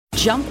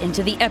Jump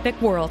into the epic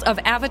world of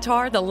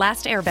Avatar: The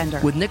Last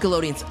Airbender. With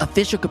Nickelodeon's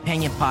official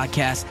companion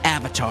podcast,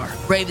 Avatar: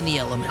 Braving the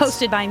Elements.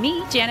 Hosted by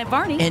me, Janet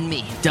Varney. And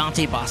me,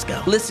 Dante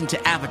Bosco. Listen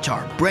to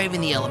Avatar: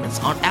 Braving the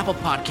Elements on Apple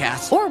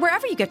Podcasts. Or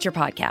wherever you get your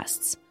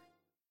podcasts.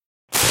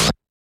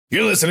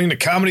 You're listening to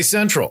Comedy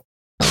Central.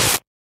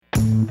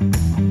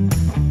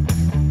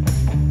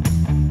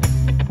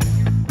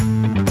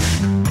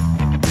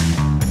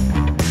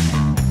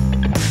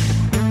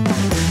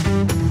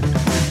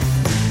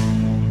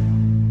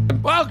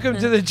 Welcome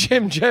to the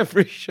Jim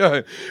Jeffries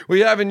Show.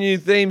 We have a new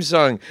theme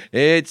song.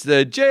 It's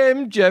the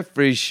Jim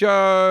Jeffries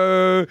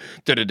Show.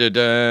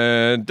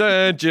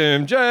 Da-da-da-da,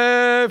 Jim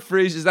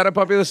Jeffries. Is that a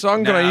popular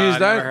song? Can I use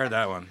that? I never heard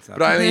that one. So.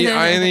 But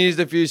I only used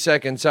a few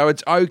seconds, so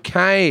it's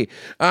okay.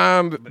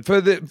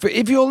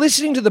 If you're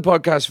listening to the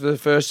podcast for the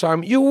first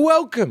time, you're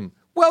welcome.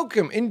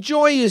 Welcome.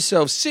 Enjoy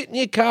yourself. Sit in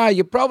your car.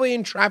 You're probably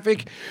in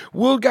traffic.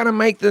 We're going to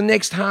make the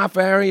next half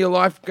hour of your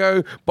life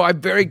go by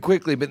very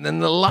quickly, but then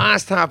the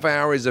last half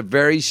hour is a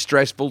very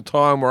stressful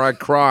time where I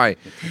cry.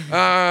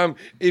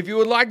 If you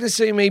would like to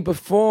see me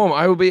perform,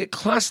 I will be at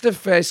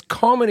Clusterfest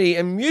Comedy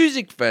and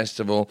Music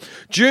Festival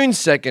June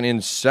 2nd in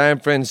San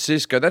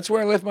Francisco. That's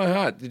where I left my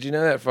heart. Did you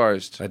know that,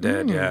 Forrest? I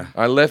did, yeah.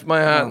 I left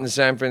my heart in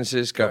San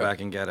Francisco. Go back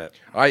and get it.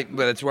 Well,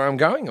 that's where I'm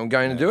going. I'm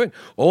going to do it.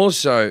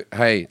 Also,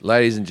 hey,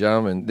 ladies and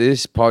gentlemen,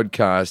 this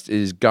podcast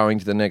is going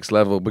to the next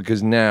level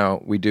because now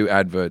we do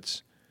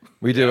adverts.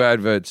 We do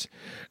adverts.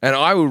 And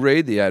I will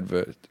read the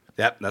advert.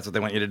 Yep, that's what they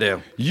want you to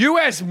do.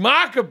 US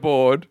Marker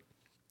Board.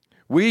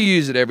 We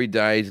use it every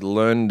day to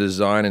learn,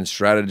 design, and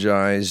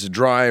strategize.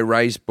 Dry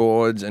erase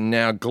boards and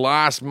now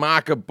glass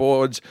marker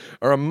boards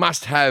are a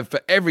must-have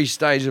for every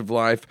stage of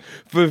life.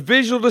 For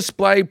visual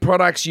display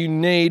products you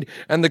need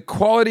and the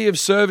quality of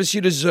service you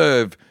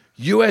deserve,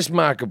 US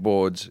Marker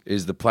Boards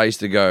is the place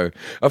to go.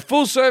 A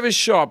full-service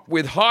shop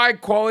with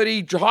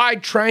high-quality,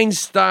 high-trained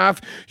staff,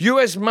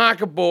 US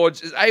Marker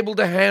Boards is able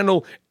to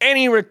handle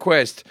any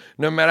request,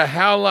 no matter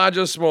how large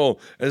or small,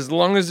 as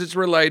long as it's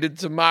related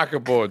to marker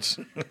boards.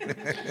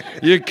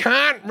 You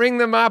can't ring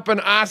them up and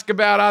ask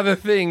about other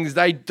things.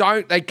 They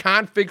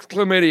can't fix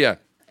chlamydia.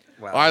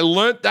 Wow. I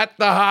learnt that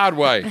the hard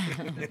way.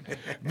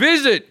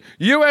 Visit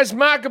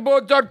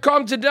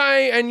usmarkerboard.com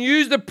today and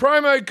use the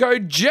promo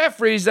code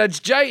Jeffries, that's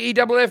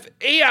Jeffreys,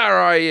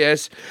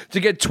 to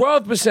get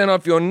 12%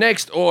 off your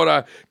next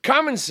order.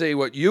 Come and see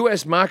what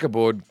US Marker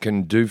Board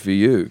can do for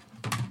you.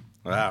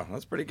 Wow,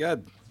 that's pretty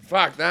good.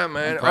 Fuck that,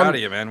 man. I'm proud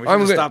of you, man. We should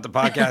just stop the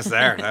podcast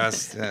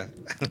there.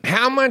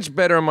 How much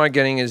better am I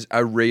getting as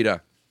a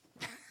reader?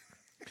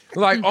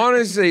 Like,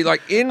 honestly,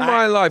 like in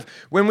my life,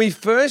 when we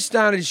first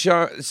started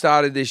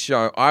this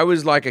show, I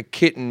was like a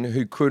kitten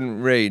who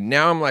couldn't read.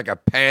 Now I'm like a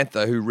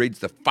panther who reads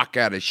the fuck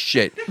out of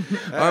shit.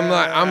 I'm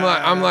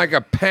like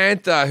a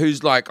panther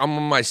who's like, I'm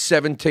on my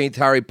 17th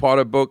Harry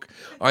Potter book.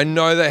 I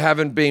know they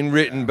haven't been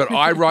written, but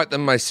I write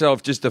them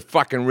myself just to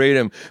fucking read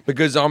them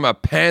because I'm a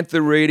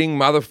panther reading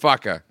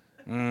motherfucker.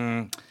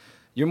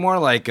 You're more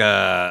like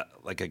a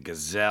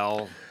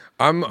gazelle.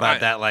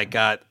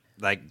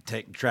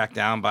 Tracked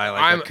down by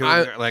like a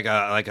cougar, like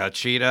a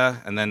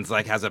cheetah, and then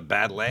like has a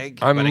bad leg,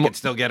 but it can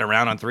still get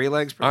around on three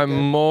legs. I'm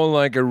more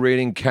like a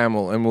reading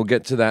camel, and we'll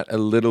get to that a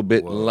little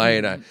bit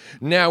later.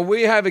 Now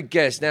we have a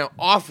guest. Now,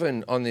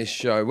 often on this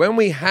show, when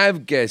we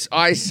have guests,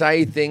 I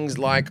say things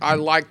like, "I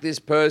like this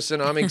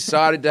person. I'm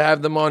excited to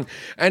have them on,"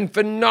 and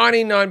for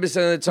 99%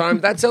 of the time,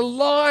 that's a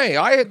lie.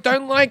 I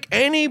don't like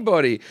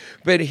anybody.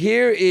 But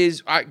here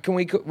is,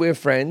 we're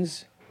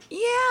friends.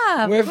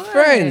 Yeah, we're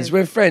friends.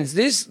 We're friends.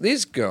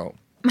 This girl.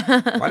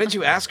 Why did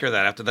you ask her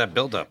that after that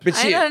build-up?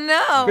 I don't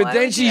know. But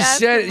then she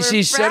said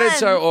it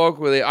so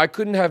awkwardly. I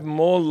couldn't have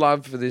more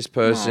love for this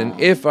person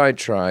if I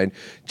tried.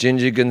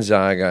 Ginger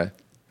Gonzaga.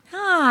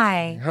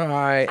 Hi.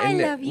 I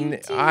love you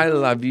too. I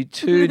love you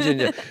too,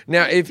 Ginger.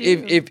 Now, if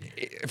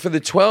for the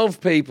 12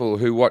 people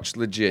who watched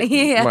Legit,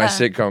 my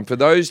sitcom, for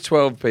those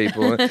 12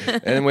 people,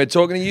 and we're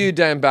talking to you,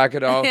 Dan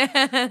Bacadol,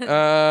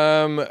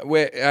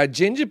 where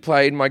Ginger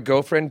played my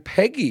girlfriend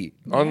Peggy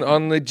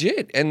on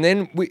Legit, and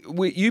then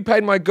you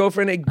played my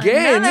girlfriend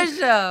again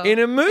in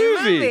a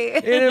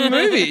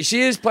movie.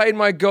 She has played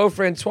my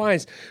girlfriend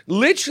twice.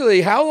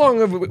 Literally, how long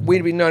have we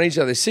been known each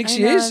other? 6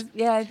 years?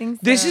 Yeah, I think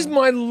so. This is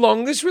my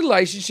longest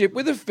relationship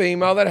with a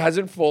female that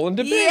hasn't fallen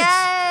to bits.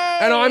 Yay!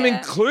 And I'm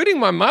including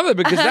my mother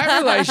because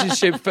that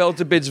relationship fell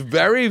to bits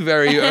very,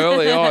 very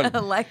early on.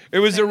 It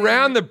was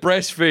around the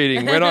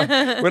breastfeeding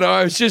when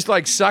I was just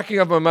like sucking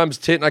up my mum's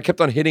tit and I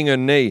kept on hitting her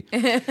knee.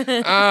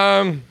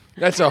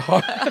 That's a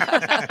hot...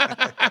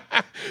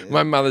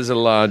 My mother's a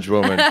large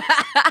woman.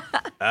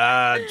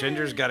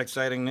 Ginger's got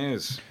exciting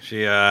news.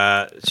 She's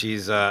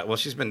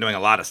been doing a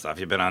lot of stuff.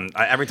 You've been on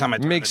every time I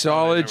turn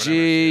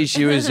Mixology.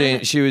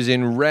 She was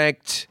in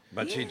Wrecked.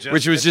 But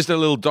which was just a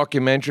little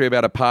documentary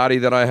about a party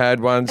that I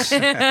had once.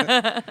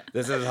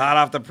 This is hot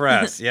off the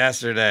press.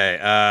 Yesterday,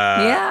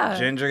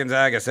 Ginger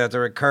Gonzaga set to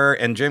recur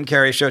in Jim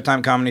Carrey's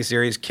Showtime comedy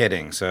series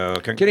Kidding. So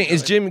Kidding.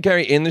 Is Jim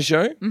Carrey in the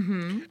show?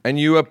 Mm-hmm. And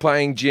you are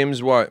playing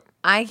Jim's what?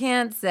 I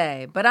can't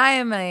say, but I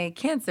am a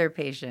cancer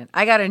patient.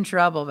 I got in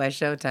trouble by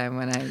Showtime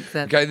when I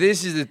said. Okay,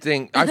 this is the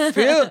thing. I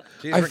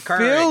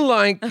feel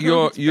like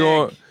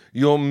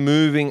you're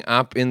moving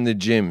up in the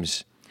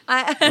gyms.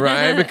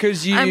 Right,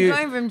 because I'm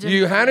going from gym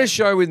you to had gym. a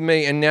show with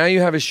me, and now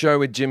you have a show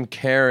with Jim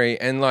Carrey,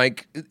 and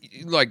like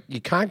you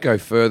can't go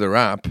further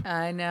up.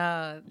 I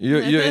know.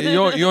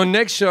 Your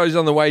next show is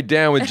on the way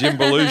down with Jim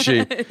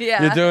Belushi.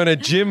 Yeah. You're doing a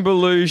Jim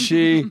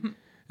Belushi,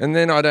 and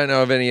then I don't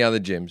know of any other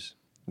gyms.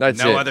 That's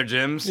No it. other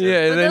gyms?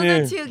 Yeah, But then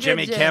those you. are two good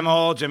Jimmy gyms.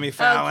 Kimmel, Jimmy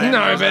Fallon. Okay.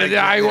 No, those but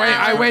are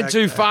I went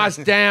too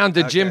fast down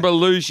to Jim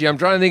Belushi. I'm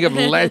trying to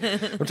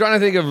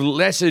think of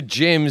lesser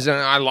gyms, and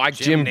I like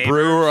Jim Neighbors,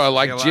 Brewer. I is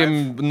like he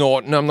Jim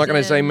Norton. I'm not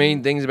going to say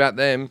mean things about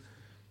them.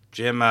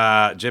 Jim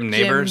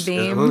Neighbors.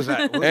 Beam. Who's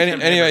that? Who's Jim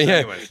Anyway,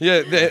 Neighbors yeah,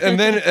 anyways? and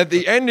then at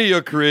the end of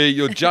your career,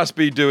 you'll just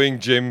be doing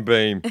Jim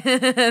Beam.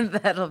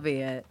 That'll be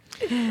it.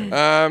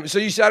 So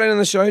you sat in on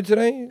the show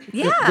today?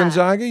 Yeah.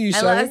 Gonzaga, you I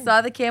sat.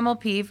 saw the camel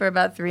pee for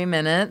about 3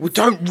 minutes. Well,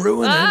 don't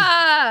ruin it.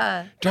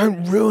 Ah!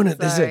 Don't ruin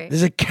it. Sorry.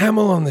 There's a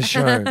camel on the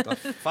show.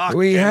 Fuck,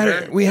 we had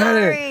Ginger. it. We had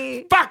it.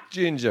 Sorry. Fuck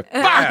Ginger. Fuck.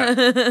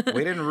 Yeah.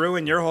 We didn't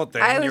ruin your whole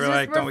thing. I you was were just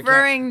like, don't we can't.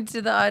 referring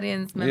to the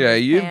audience members.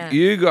 Yeah,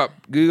 you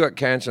got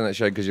cancer on that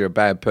show because you're a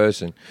bad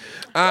person.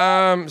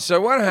 So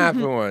what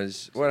happened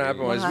was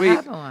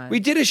we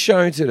did a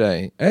show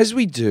today, as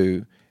we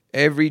do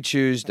every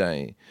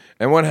Tuesday.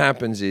 And what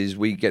happens is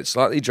we get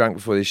slightly drunk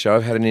before the show.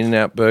 I've had an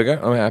In-N-Out burger.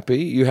 I'm happy.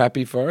 You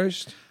happy,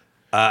 Forrest?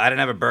 I didn't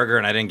have a burger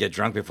and I didn't get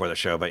drunk before the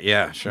show, but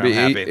yeah, sure, I'm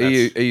But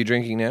happy. are you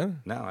drinking now?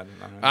 No, I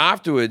didn't.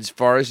 Afterwards,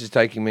 Forrest is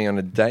taking me on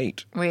a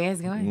date. Where are you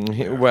guys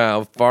going?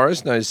 Well,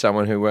 Forrest knows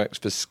someone who works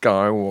for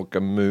Skywalker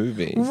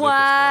Movies. What?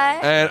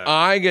 And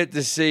I get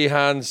to see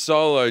Han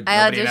Solo.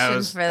 I Nobody auditioned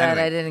knows for that.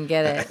 anything. I didn't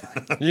get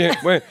it.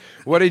 Yeah,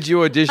 what did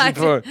you audition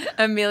for?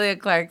 Amelia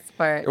Clark's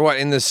part. What,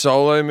 in the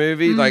Solo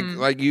movie?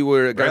 Like you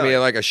were going to be Really?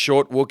 like a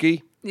short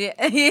Wookiee? Yeah,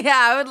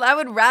 I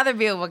would rather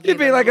be a Wookiee. You'd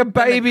be than like a than the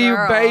baby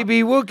girl.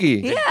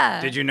 Wookiee.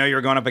 Yeah. Did you know you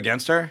were going up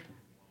against her?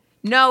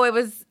 No, it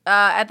was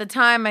at the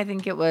time. I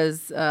think it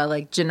was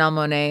like Janelle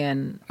Monáe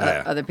and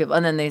Yeah. other people,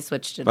 and then they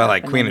switched it. But up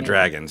like and Queen then of they-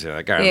 Dragons, you're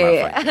like, all right,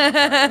 Yeah, I'm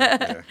not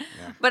fucking-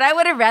 yeah. But I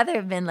would have rather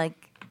have been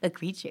like a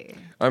creature.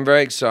 I'm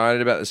very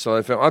excited about the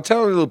Solo film. I'll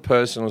tell a little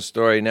personal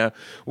story now.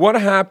 What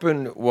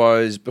happened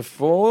was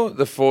before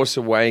The Force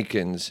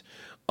Awakens,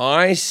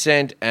 I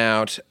sent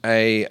out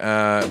a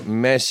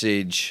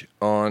message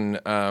on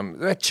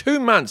 2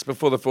 months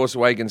before The Force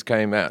Awakens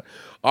came out.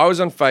 I was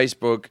on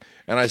Facebook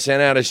and I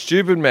sent out a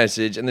stupid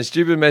message, and the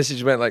stupid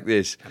message went like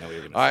this.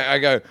 I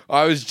go,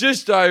 I was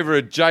just over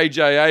at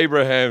J.J.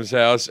 Abrams'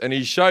 house and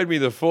he showed me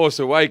The Force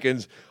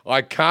Awakens.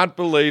 I can't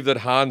believe that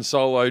Han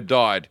Solo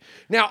died.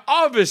 Now,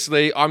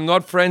 obviously, I'm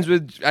not friends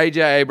with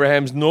A.J.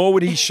 Abrams, nor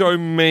would he show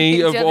me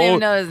You of don't all. even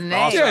know his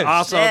name.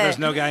 Also, Shit. there's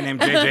no guy named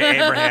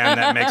J.J. Abraham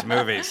that makes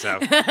movies, so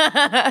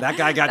that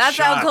guy got That's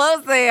shot how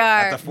close they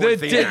at are. the Ford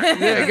Theater.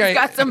 He's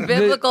got some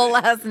biblical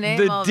last name.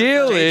 The all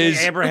deal time. is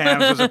J.J.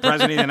 Abrams was the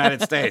president of the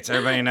United States.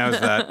 Everybody knows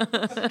that.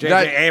 J.J.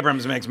 That-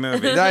 Abrams makes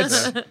movies.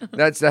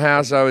 that's the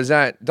house I was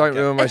at. Don't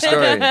ruin my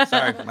story.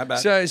 Sorry, my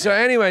bad. So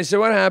anyway, so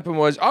what happened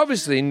was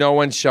obviously no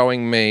one's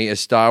showing me a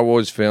Star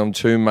Wars film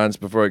 2 months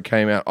before it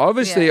came out.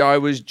 Obviously, Yeah. I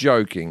was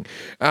joking.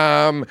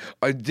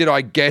 Did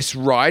I guess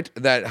right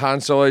that Han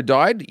Solo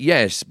died?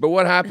 Yes. But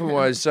what happened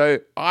was, so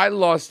I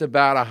lost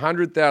about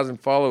 100,000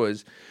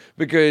 followers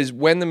because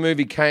when the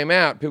movie came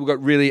out, people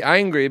got really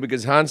angry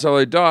because Han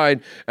Solo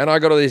died, and I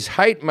got all this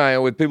hate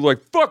mail with people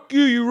like, fuck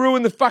you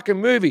ruined the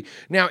fucking movie.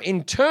 Now,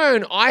 in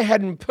turn, I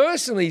hadn't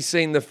personally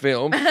seen the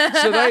film,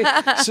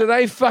 so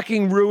they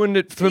fucking ruined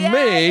it for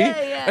me.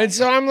 Yeah. And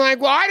so I'm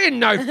like, well, I didn't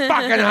know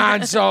fucking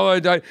Han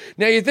Solo died.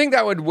 Now, you think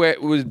that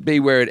would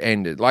be where it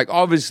ended. Like,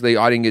 obviously,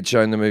 I didn't get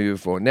shown the movie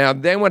before. Now,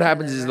 then what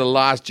happens is The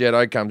Last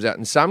Jedi comes out,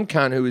 and some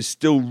cunt who is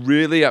still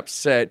really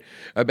upset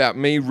about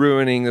me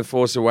ruining The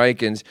Force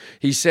Awakens,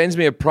 he sends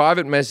me a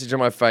private message on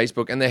my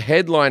Facebook, and the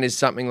headline is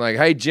something like,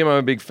 hey, Jim, I'm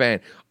a big fan.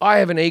 I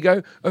have an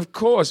ego. Of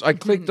course. I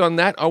clicked on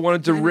that. I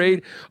wanted to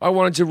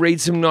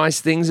read some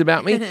nice things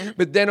about me.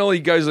 But then all he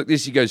goes like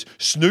this. He goes,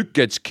 Snoke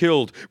gets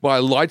killed by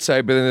a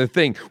lightsaber in the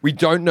thing. We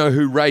don't know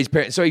who raised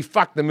parents. So he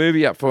fucked the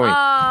movie up for me.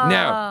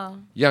 Now,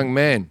 young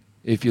man,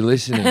 if you're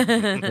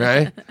listening,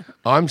 right?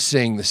 I'm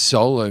seeing the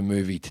Solo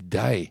movie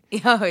today.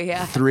 Oh,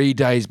 yeah. 3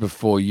 days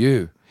before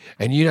you.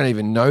 And you don't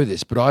even know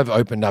this, but I've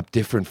opened up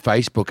different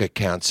Facebook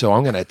accounts, so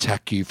I'm going to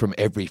attack you from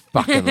every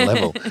fucking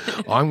level.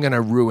 I'm going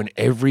to ruin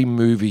every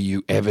movie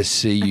you ever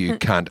see, you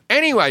cunt.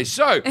 Anyway,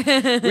 so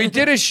we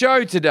did a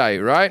show today,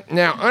 right?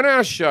 Now, on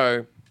our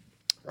show,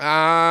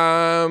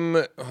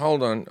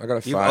 hold on, I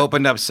got to You've fart.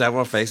 opened up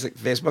several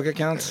Facebook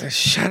accounts?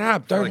 Shut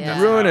up, don't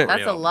Yeah. ruin it.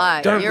 That's a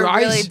lot. Don't You're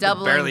rise- really barely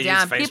doubling use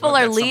down. Facebook. People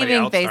are That's somebody leaving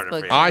else started Facebook.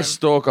 for you. I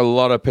stalk a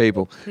lot of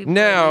people. People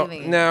Now, are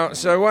leaving.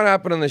 so what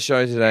happened on the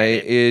show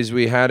today is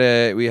we had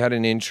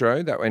an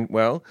intro that went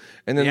well,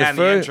 and then Yeah, the in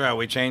the first intro,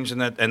 we changed in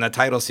the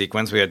title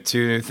sequence. We had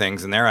two new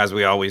things in there, as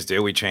we always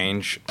do. We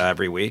change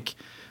every week.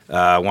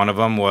 One of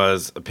them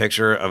was a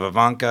picture of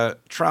Ivanka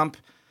Trump,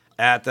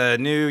 at the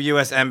new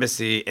U.S.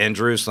 Embassy in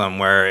Jerusalem,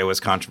 where it was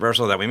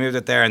controversial that we moved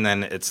it there, and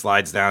then it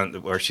slides down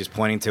where she's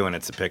pointing to, and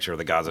it's a picture of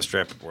the Gaza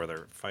Strip where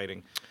they're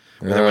fighting,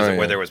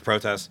 where there was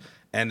protests.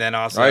 And then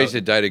also... I used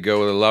to date a girl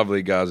with a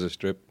lovely Gaza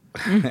Strip.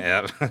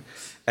 Yeah.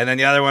 And then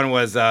the other one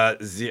was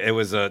it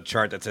was a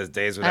chart that says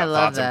days without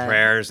thoughts and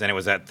prayers, and it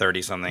was at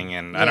 30-something,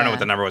 and I don't know what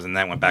the number was, and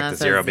then went back to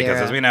zero because,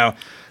 as we know,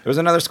 there was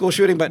another school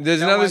shooting. But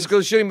there's another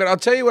school shooting. But I'll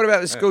tell you what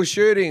about the school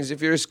shootings.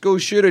 If you're a school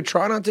shooter,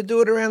 try not to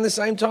do it around the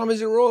same time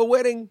as a royal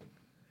wedding.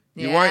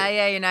 You're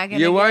not gonna.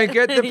 You won't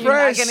get the press. You're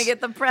not gonna get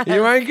the press.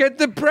 You won't get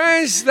the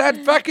press.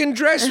 That fucking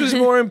dress was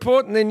more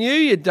important than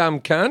you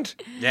dumb cunt.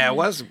 Yeah, it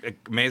was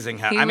amazing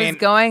how. He was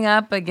going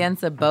up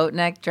against a boat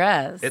neck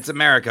dress. It's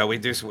America. We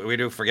do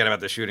forget about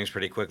the shootings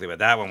pretty quickly, but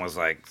that one was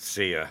like,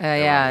 see ya.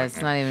 Yeah, it's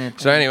not even.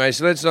 So anyway,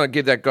 so let's not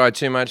give that guy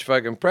too much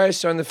fucking press.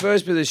 So in the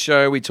first bit of the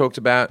show, we talked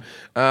about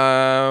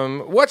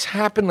what's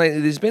happened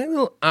lately. There's been a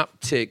little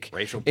uptick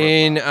racial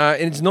in,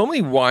 and it's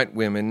normally white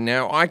women.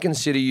 Now I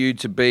consider you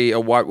to be a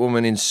white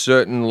woman in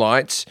certain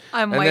lights.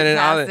 I'm white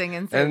passing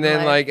in certain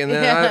lights.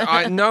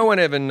 I no one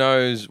ever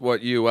knows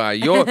what you are.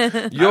 You're I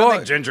don't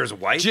think Ginger's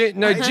white.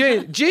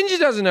 Ginger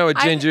doesn't know what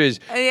Ginger is.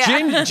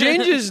 Yeah.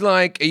 Ginger's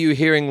like, are you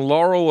hearing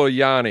Laurel or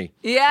Yanni?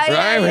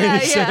 Yeah.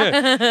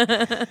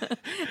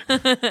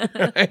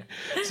 Right?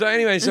 So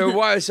anyway,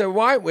 so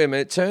white women,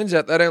 it turns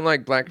out they don't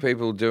like black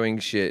people doing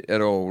shit at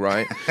all,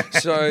 right?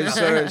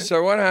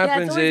 So what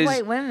happens is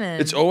white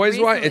women. It's always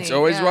white. It's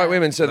always white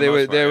women. So there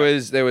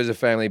was a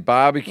family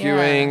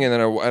barbecuing, and then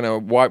a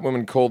white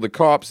woman called the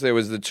cops. There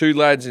was the two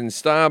lads in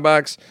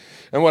Starbucks,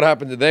 and what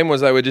happened to them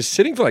was they were just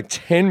sitting for like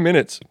 10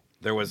 minutes.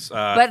 There was,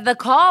 but the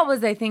call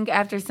was, I think,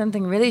 after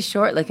something really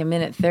short, like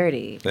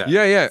 1:30.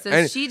 Yeah. So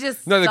and she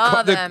just the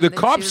saw them. The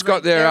cops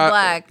got there.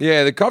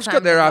 The cops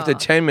got there after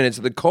 10 minutes.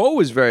 The call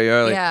was very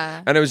early.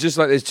 Yeah. And it was just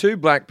like there's two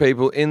black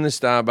people in the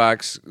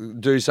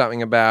Starbucks. Do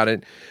something about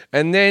it.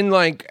 And then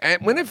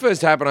when it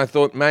first happened, I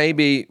thought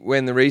maybe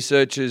when the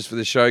researchers for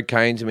the show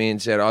came to me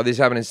and said, "Oh, this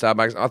happened in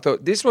Starbucks," I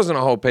thought this wasn't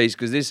a whole piece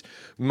because this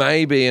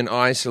may be an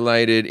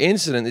isolated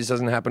incident. This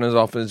doesn't happen as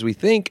often as we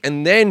think.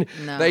 And then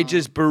they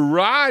just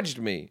barraged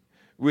me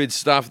with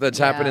stuff that's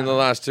happened in the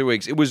last 2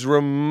 weeks. It was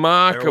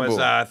remarkable.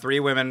 There was 3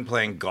 women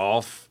playing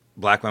golf,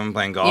 black women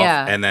playing golf,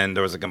 and then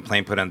there was a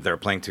complaint put in that they were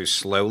playing too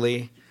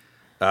slowly.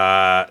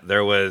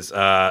 There was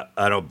an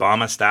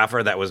Obama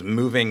staffer that was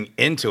moving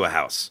into a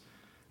house.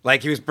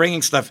 Like he was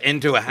bringing stuff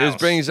into a house. He was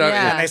bringing stuff,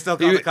 and they still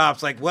called the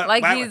cops. Like what?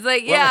 Like he's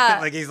like,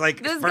 like he's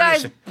like this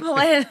furnishing.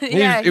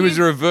 guy's it was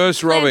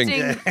reverse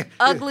robbing.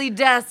 Ugly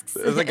desks.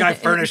 There's a guy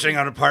furnishing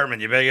an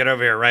apartment. You better get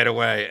over here right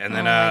away. And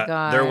then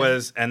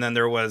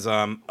there was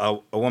a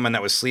woman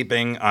that was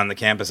sleeping on the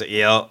campus at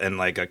Yale in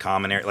like a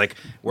common area. Like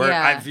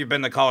where if you've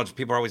been to college,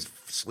 people are always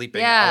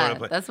sleeping. Yeah,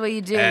 that's what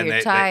you do.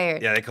 You're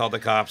tired. They called the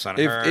cops on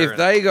her. If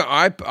they go,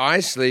 I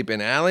sleep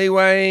in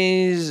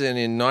alleyways and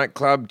in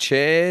nightclub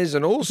chairs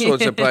and all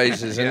sorts of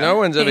places, and no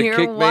one's ever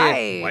kicked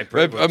me.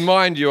 But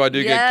mind you, I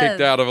do get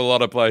kicked out of a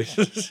lot of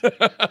places.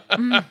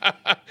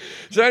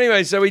 So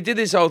anyway, so we did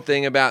this whole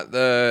thing about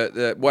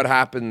the what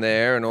happened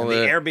there and all the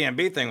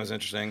Airbnb thing was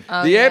interesting.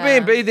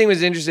 Airbnb thing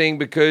was interesting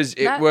because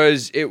it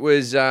was.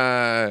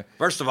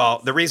 First of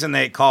all, the reason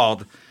they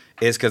called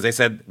is because they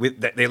said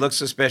they looked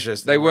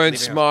suspicious. They weren't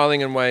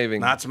smiling and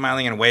waving. Not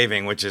smiling and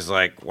waving, which is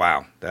like,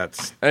 wow,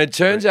 that's. And it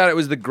turns out it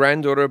was the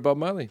granddaughter of Bob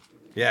Marley.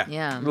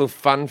 Yeah. A little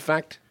fun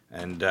fact.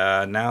 And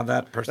now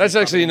that person. That's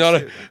actually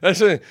not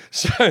so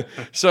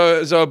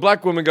a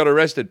black woman got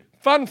arrested.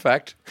 Fun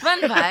fact.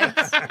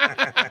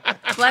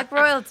 Black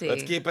royalty.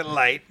 Let's keep it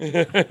light.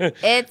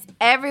 It's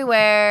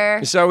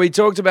everywhere. So we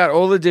talked about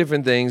all the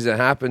different things that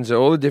happen to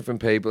all the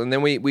different people, and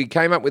then we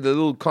came up with a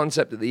little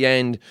concept at the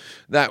end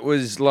that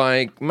was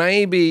like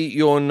maybe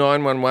your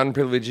 911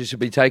 privileges should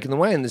be taken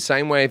away in the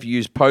same way if you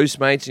use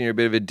Postmates and you're a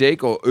bit of a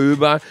dick, or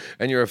Uber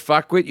and you're a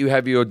fuckwit, you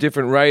have your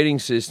different rating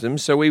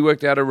systems. So we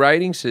worked out a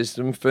rating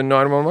system for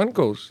 911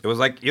 calls. It was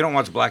like, you don't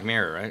watch Black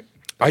Mirror, right?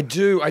 I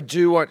do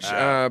watch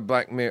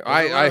Black Mirror.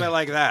 I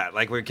like that.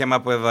 Like we came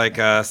up with like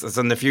it's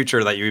in the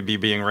future that you would be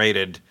being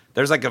rated.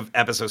 There's like an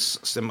episode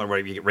similar where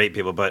you rate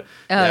people, but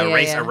a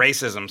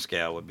racism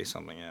scale would be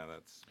something.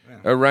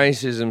 A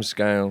racism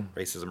scale.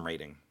 Racism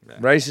rating. Yeah.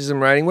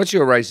 Racism rating. What's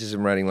your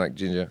racism rating like,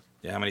 Ginger?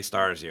 Yeah, how many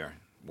stars here?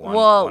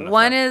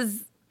 One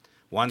is.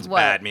 One's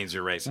bad means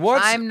you're racist.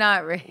 I'm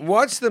not racist.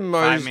 What's the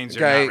most?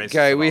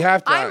 Okay, we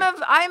have to.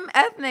 I'm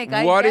ethnic.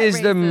 What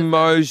is the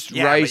most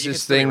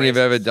racist thing you've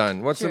ever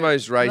done? What's the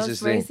most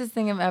racist thing? Most racist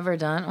thing I've ever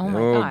done? Oh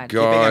my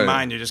God. Keeping in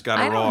mind, you just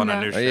got to roll on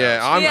a new show.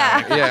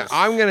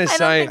 I'm gonna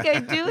say. I don't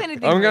think I do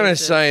anything. I'm gonna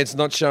say it's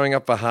not showing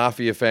up for half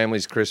of your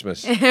family's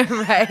Christmas.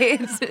 Right.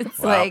 It's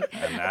like.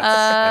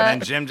 And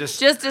then Jim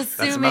just assuming that's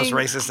the most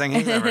racist thing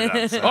he's ever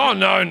done. So. Oh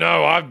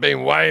no! I've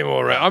been way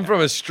more. I'm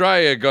from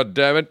Australia. God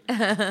damn it.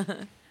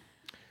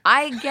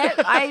 I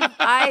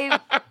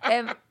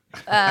am.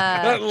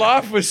 That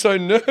laugh was so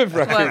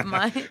nerve-wracking.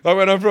 Like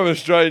when I'm from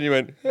Australia, and you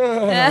went,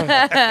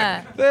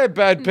 they're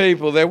bad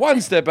people. They're one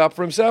step up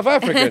from South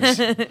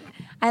Africans.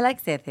 I like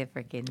South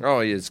African. Oh,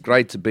 yeah, it's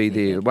great to be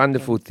there.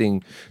 Wonderful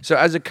thing. So,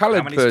 as a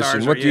coloured many person,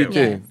 stars what are do you you? do?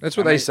 Yes. That's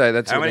what they say.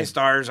 That's how what many they-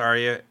 stars are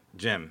you,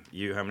 Jim?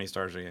 How many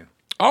stars are you?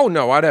 Oh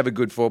no, I'd have a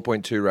good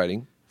 4.2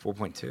 rating.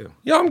 4.2.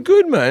 Yeah, I'm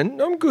good, man.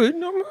 I'm good.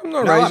 I'm not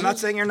No, racist. I'm not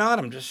saying you're not.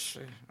 I'm just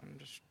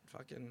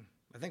fucking.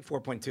 I think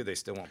 4.2. They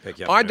still won't pick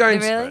you up. I don't.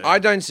 Really? I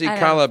don't see I don't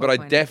colour, have but I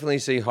 4.2. definitely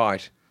see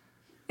height.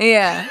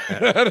 Yeah.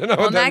 I don't know.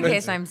 Well, in that means.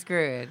 case, I'm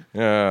screwed.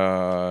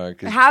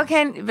 'Cause- How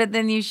can? But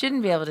then you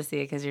shouldn't be able to see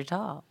it because you're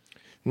tall.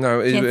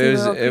 no, Can't see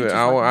little creatures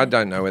I like me.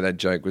 don't know where that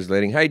joke was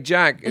leading. Hey,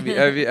 Jack,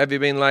 have you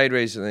been laid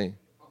recently?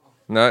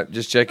 No,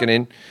 just checking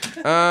in.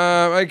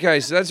 Okay,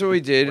 so that's what we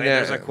did. Wait, Now-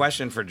 there's a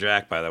question for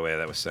Jack, by the way,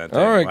 that was sent.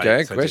 Oh, in. okay,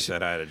 Since you question.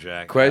 said hi to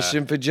Jack.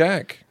 Question for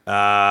Jack.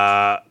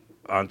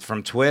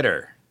 From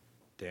Twitter,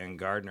 Dan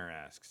Gardner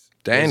asks.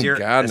 Dan is your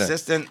Gardner.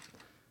 assistant?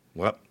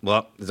 Well,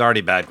 it's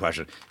already a bad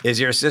question. Is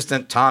your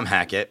assistant Tom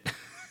Hackett?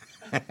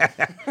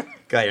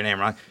 Got your name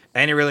wrong.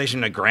 Any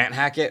relation to Grant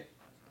Hackett?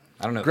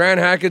 I don't know. Grant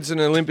Hackett's an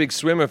Olympic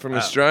swimmer from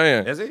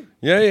Australia. Is he?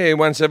 Yeah, he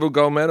won several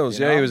gold medals.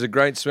 You Yeah, know? he was a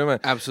great swimmer.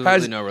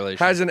 Absolutely no relation.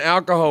 Has an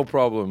alcohol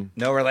problem.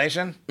 No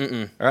relation?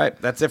 Mm-mm. All right,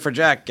 that's it for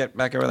Jack. Get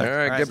back over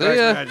there. All right, get so back.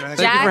 that's- ya. Jack-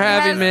 Thank you for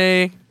having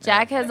me.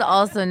 Jack has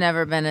also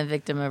never been a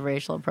victim of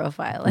racial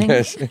profiling.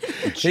 Yes.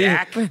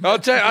 Jack. I'll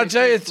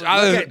tell you. It's Look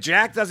other, at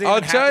Jack doesn't I'll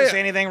even have tell to you- say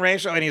anything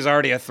racial, and he's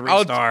already a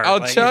 3-star. I'll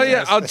Like, tell he's you.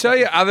 just- I'll tell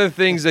you other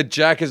things that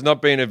Jack has not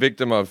been a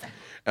victim of.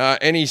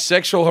 Any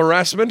sexual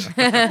harassment?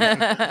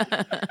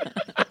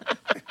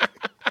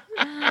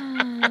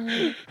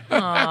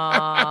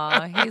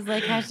 Aw, he's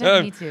like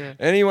hashtag me too.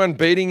 Anyone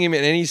beating him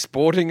in any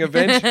sporting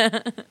event?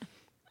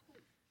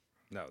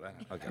 No,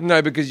 okay.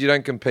 No, because you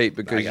don't compete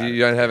because got you it.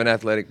 don't have an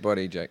athletic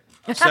body, Jack.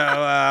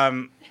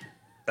 So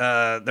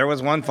there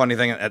was one funny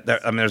thing.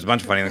 There's a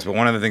bunch of funny things, but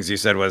one of the things you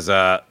said was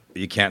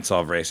you can't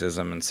solve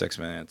racism in 6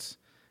 minutes.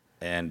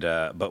 And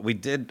but we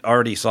did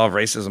already solve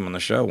racism on the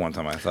show one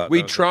time. I thought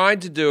We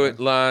tried to do it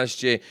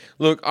last year.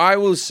 Look, I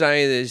will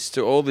say this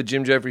to all the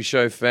Jim Jeffrey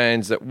Show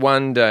fans that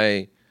one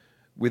day,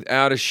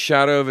 without a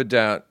shadow of a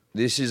doubt,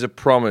 this is a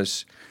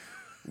promise,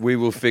 we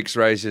will fix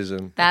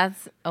racism.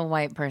 That's a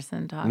white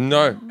person talking.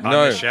 No, on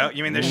no. the show.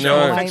 You mean the No.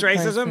 show will fix White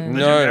racism? person. The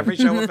No. Jim Jeffrey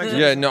show will fix racism?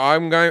 Yeah, no,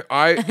 I'm going.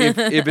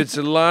 If it's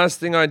the last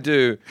thing I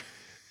do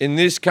in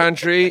this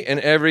country and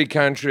every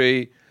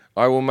country,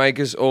 I will make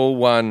us all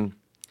one.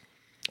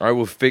 I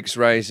will fix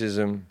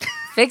racism.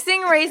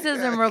 Fixing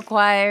racism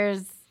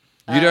requires.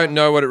 You don't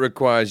know what it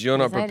requires. You're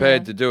not yes, I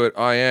prepared do. to do it.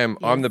 I am.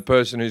 I'm the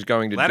person who's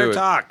going to Let do her it.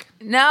 talk.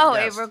 No,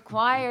 Yes. it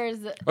requires.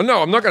 Oh,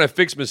 no, I'm not going to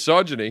fix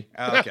misogyny.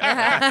 Okay.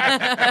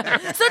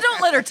 So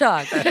don't let her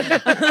talk.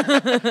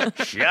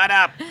 Shut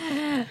up.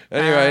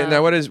 Anyway,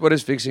 now what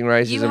is fixing You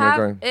racism have,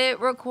 requiring? it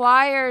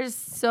requires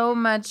so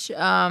much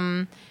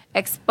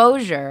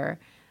exposure.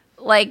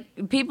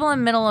 Like people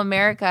in Middle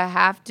America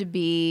have to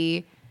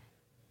be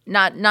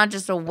not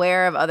just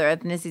aware of other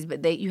ethnicities,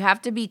 but you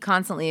have to be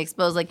constantly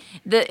exposed. Like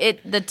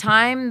the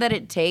time that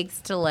it takes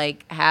to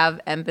like have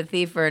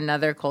empathy for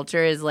another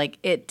culture is like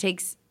it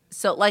takes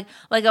so like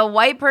a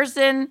white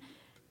person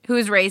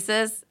who's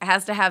racist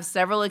has to have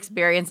several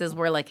experiences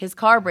where like his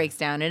car breaks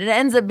down and it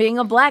ends up being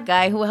a black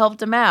guy who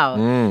helped him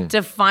out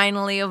to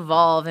finally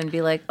evolve and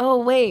be like, oh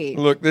wait.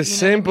 Look, the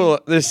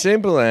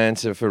simple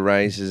answer for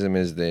racism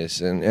is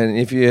this, and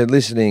if you're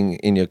listening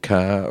in your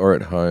car or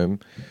at home,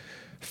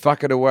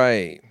 fuck it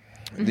away.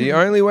 The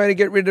only way to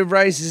get rid of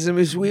racism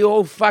is we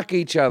all fuck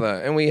each other,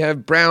 and we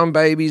have brown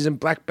babies and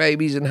black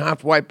babies and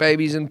half white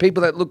babies and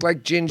people that look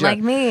like ginger. Like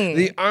me.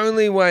 The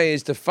only way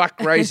is to fuck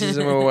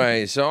racism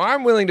away. So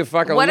I'm willing to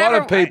fuck a lot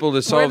of people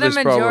to solve this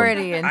We're the problem.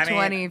 majority in I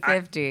mean,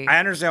 2050. I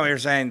understand what you're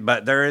saying,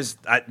 but there is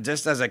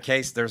just as a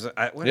case. There's what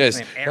is Yes,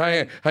 his name?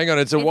 Aaron? hang on.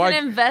 It's a It's white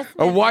an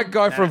investment. a white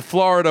guy from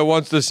Florida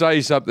wants to say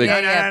something. No,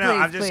 yeah, no,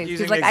 please, I'm just please.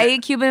 using He's like, the I exa-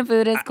 eat Cuban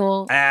food. It's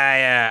cool.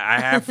 Yeah, I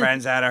have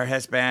friends that are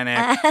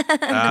Hispanic.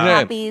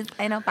 Yeah. Poppies.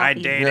 I know I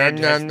poppies. dated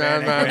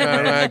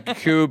Hispanic.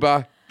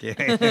 Cuba.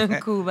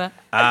 Cuba.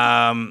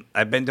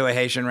 I've been to a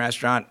Haitian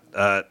restaurant.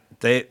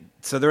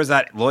 So there was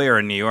that lawyer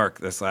in New York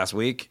this last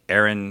week,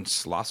 Aaron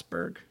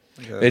Schlossberg.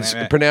 It's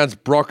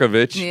pronounced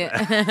Brockovich.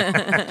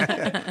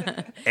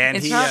 Yeah. And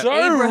It's he, not So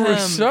Abraham.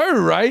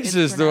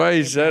 racist the way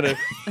he said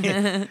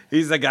it.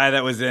 he's the guy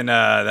that was in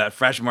that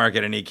Fresh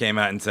Market, and he came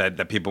out and said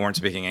that people weren't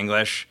speaking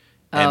English,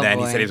 and Oh, then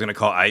he boy. said he was going to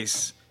call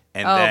ICE,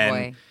 and Oh, then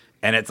boy.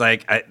 and it's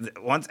like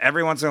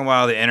every once in a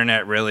while the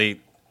internet really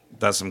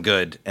does some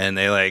good, and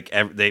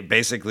they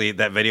basically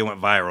that video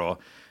went viral,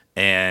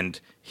 and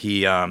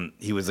he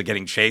was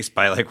getting chased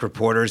by like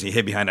reporters. He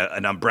hid behind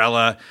an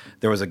umbrella.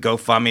 There was a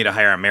GoFundMe to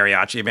hire a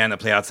mariachi band to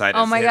play outside.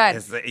 Oh my God.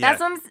 yeah, That's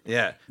what I'm-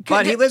 yeah.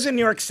 But he lives in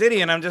New York City,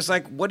 and I'm just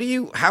like,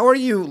 how are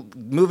you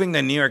moving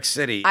to New York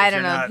City? I if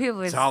don't you're know. not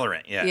People is-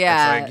 tolerant. Yeah.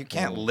 Yeah. It's like you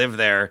can't live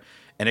there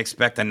and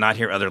expect to not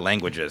hear other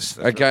languages.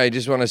 Okay,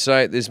 just want to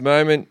say at this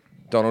moment,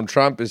 Donald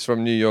Trump is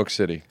from New York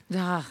City.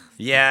 Ugh.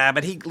 Yeah,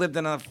 but he lived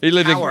in a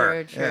lived in-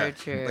 tower.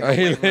 True.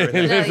 He lived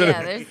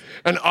in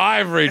an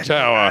ivory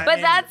tower.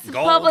 But that's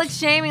gold. public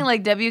shaming,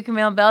 like W.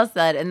 Camille Bell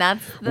said, and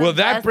that's the Well,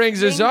 that best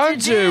brings us thing on to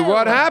to do.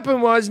 what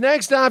happened was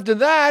next after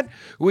that,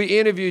 we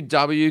interviewed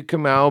W.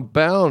 Kamau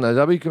Bell. Now,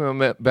 W.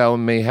 Kamau Bell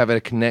and me have a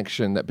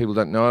connection that people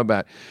don't know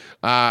about.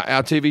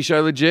 Our TV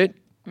show, Legit,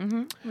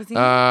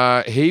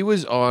 Was he? he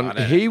was on,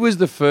 he was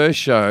the first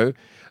show.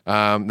 They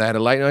had a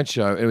late night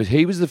show.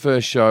 He was the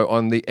first show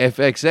on the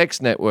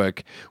FXX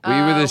network. We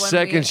were the when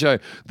second show.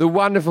 The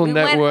wonderful We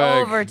went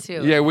network. over to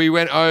Yeah, it. we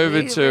went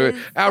over We to it.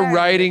 was Our started.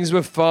 ratings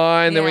were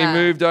fine. Then we Yeah.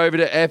 moved over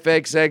to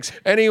FXX.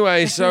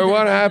 Anyway, so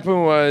what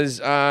happened was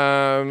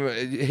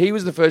he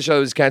was the first show that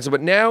was cancelled,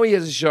 but now he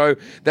has a show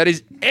that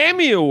is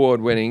Emmy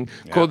Award winning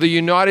called The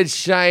United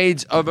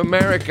Shades of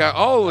America.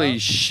 Holy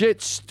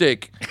shit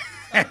stick.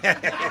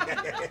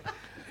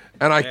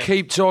 And I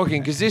keep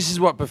talking because this is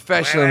what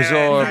professionalism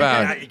is all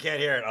about. You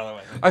can't hear it all the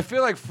way. I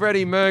feel like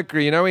Freddie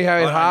Mercury. You know, we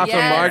had half Yes,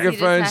 a he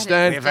microphone just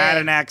had stand. We've had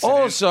an accident.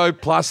 Also,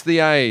 plus the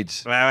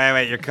AIDS.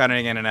 Wait. You're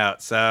cutting in and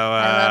out. So,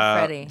 love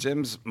Freddie.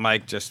 Jim's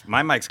mic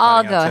my mic's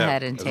I'll cutting out go too.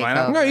 ahead and Is take mine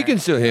out? over. No, you can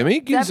still hear me.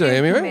 You can still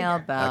hear me, right? Camille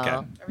Bell. Okay.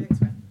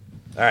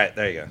 All right,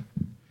 there you go.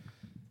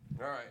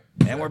 All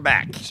right. And we're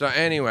back. So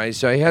anyway,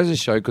 he has a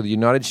show called The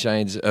United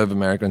Shades of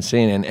America on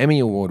CNN, Emmy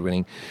Award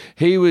winning.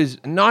 He was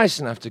nice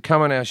enough to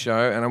come on our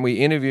show and we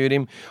interviewed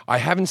him. I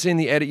haven't seen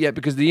the edit yet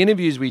because the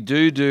interviews we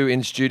do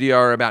in studio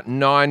are about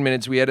 9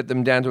 minutes. We edit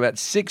them down to about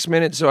 6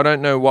 minutes, so I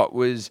don't know what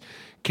was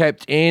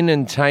kept in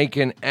and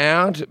taken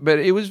out, but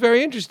it was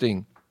very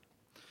interesting.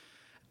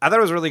 I thought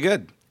it was really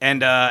good.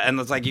 And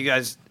it's like you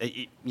guys,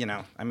 you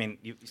know, I mean,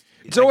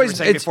 It's always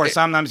before.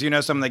 Sometimes you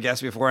know some of the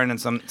guests before, and then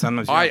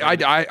sometimes you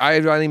don't.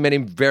 I've only met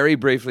him very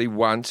briefly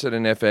once at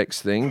an FX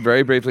thing,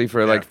 very briefly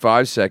for like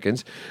 5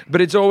 seconds. But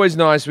it's always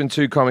nice when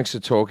two comics are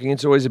talking.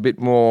 It's always a bit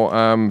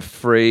more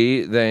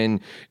free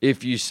than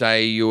if you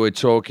say you were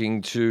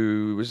talking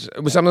to.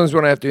 Sometimes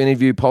when I have to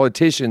interview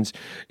politicians,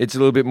 it's a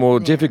little bit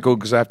more difficult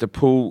because I have to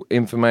pull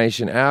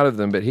information out of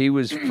them. But he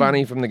was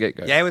funny from the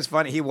get-go. Yeah, it was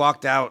funny. He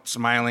walked out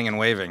smiling and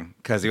waving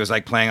because he was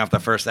like playing off the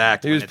first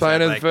act. He was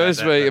playing in the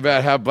first week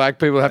about how black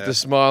people have to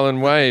smile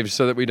and wave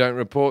so that we don't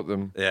report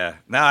them. Yeah.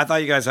 No, I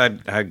thought you guys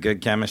had good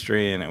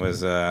chemistry, and it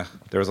was there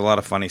was a lot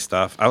of funny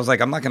stuff. I was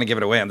like, I'm not going to give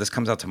it away, and this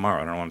comes out tomorrow.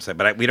 I don't know what I'm saying,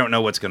 but we don't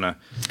know what's going to.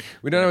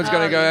 We don't know what's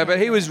going to go out, but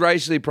he was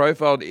racially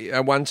profiled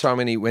at one time,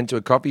 and he went to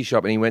a coffee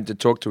shop and he went to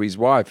talk to his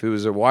wife, who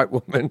was a white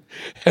woman.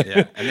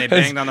 Yeah, and they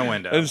banged on the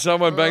window. And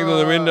someone banged on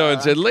the window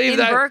and said, "Leave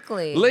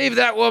Berkeley. leave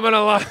that woman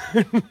alone."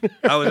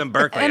 Oh, it was in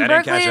Berkeley. And I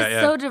didn't Berkeley catch is that.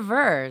 Yeah. so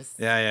diverse.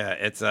 Yeah.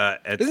 It's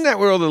Isn't that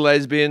where all the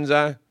lesbians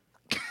are?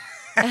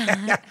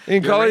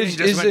 In college,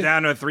 just went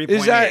down to a 3.8.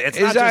 It's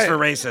not just for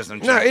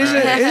racism. No,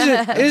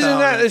 Jeff, isn't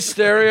that the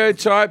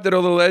stereotype that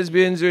all the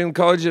lesbians are in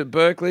college at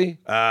Berkeley?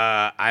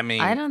 I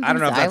mean, I don't know think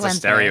if so. that's I a went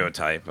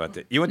stereotype, but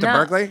you went to No,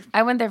 Berkeley?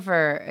 I went there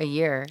for a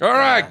year. All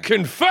right,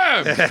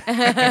 confirmed.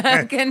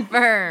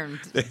 Confirmed.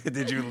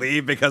 Did you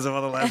leave because of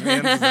all the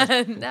lesbians?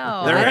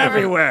 No. They're I don't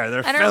everywhere.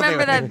 They're I don't filthy.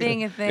 remember that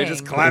being a thing. You're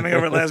just climbing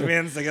over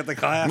lesbians to get the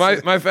class.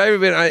 My favorite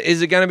bit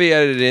is it going to be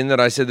edited in that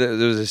I said that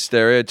there was a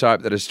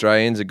stereotype that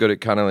Australians are good at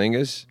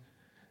cunnilingus.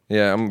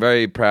 Yeah, I'm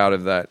very proud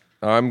of that.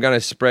 I'm going to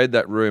spread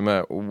that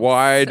rumor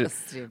wide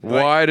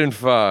and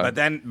far. But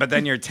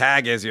then your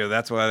tag is you.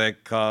 That's why they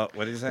call.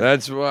 What do you say?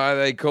 That's why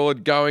they call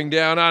it going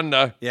down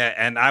under. Yeah,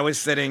 and I was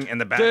sitting in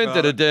the back. Dun,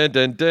 I dun, dun,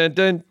 dun, dun,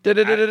 dun, dun,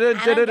 dun,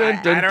 dun,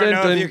 dun, don't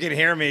know dun. if you can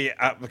hear me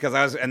because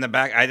I was in the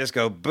back. I just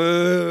go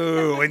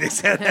boo when you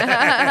said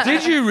that.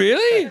 Did you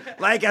really?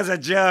 Like as a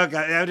joke.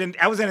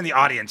 I wasn't in the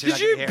audience. You're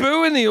Did not you gonna hear.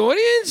 boo in the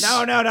audience?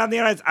 No, not in the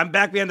audience. I'm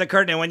back behind the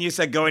curtain, and when you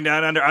said going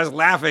down under, I was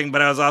laughing,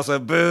 but I was also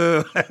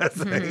boo.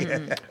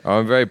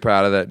 I'm very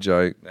proud of that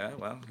joke. Yeah,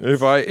 well.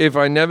 If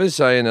I never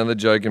say another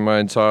joke in my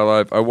entire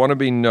life, I want to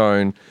be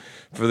known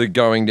for the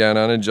going down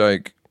under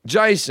joke.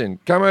 Jason,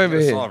 come over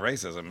It's here. all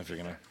racism if you're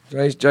gonna.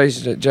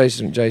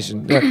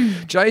 Jason. No,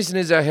 Jason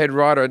is our head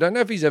writer. I don't know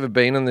if he's ever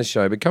been on the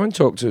show, but come and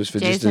talk to us for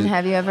just Jason,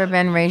 have you ever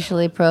been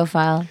racially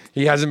profiled?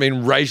 He hasn't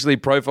been racially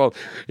profiled.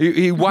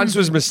 He once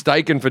was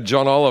mistaken for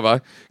John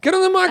Oliver. Get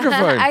on the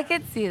microphone. I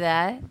could see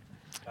that.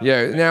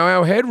 Yeah, now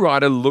our head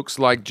writer looks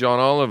like John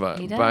Oliver.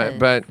 He does.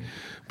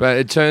 But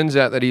it turns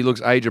out that he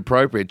looks age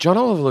appropriate. John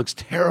Oliver looks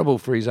terrible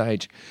for his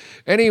age.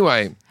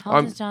 Anyway, How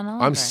old is John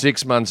Oliver? I'm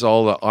 6 months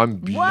older. I'm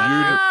beautiful.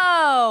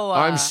 Whoa!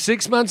 I'm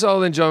 6 months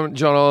older than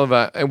John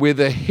Oliver, and with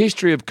a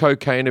history of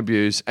cocaine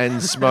abuse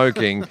and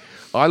smoking,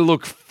 I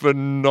look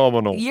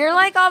phenomenal. You're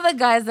like all the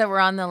guys that were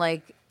on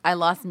the I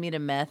lost me to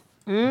meth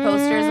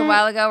posters a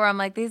while ago where I'm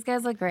like, these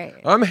guys look great.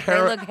 They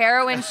look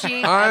heroin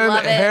chic. I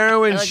love it.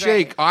 Heroin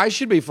chic. I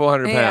should be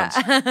 400 pounds.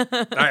 Yeah.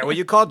 All right. Well,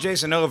 you called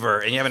Jason over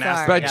and you haven't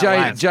asked. But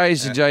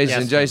Jason,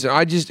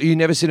 you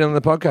never sit on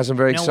the podcast. I'm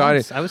very excited.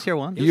 Once. I was here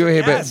once. You were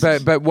here,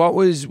 but what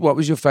was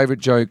your favorite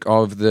joke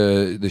of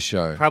the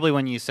show? Probably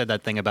when you said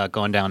that thing about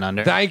going down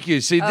under. Thank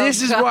you. See,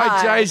 this is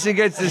why Jason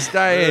gets to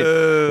stay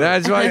in.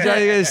 That's why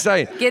Jason gets to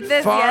stay in. Get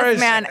this yes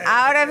man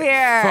out of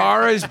here.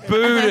 Forrest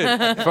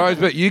booted.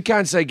 But you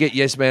can't say get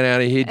yes man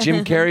out of here.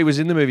 Jim Carrey was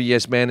in the movie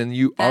Yes Man, and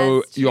you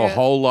owe your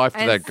whole life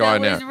to that guy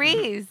now. And so was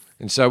Reese.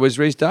 And so was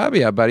Reese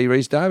Darby, our buddy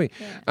Reese Darby.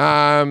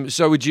 Yeah.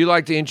 So would you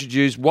like to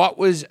introduce what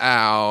was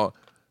our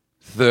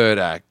third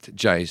act,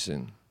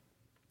 Jason?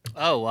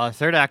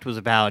 Third act was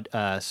about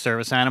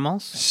service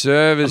animals.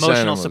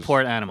 Emotional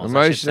support animals.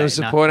 Emotional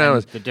support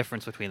animals. The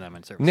difference between them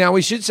and service. Now,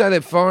 we should say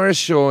that Forrest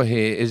Shaw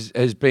here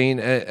has been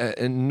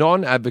a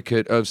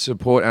non-advocate of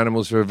support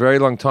animals for a very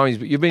long time.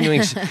 But you've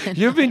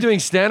been doing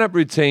stand-up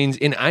routines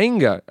in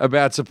anger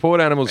about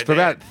support animals for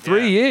about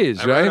 3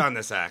 years, right? I wrote on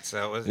this act,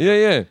 so it was...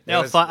 Yeah.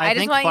 I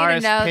think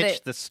Forrest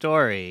pitched the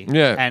story.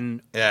 Yeah.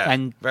 And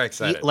very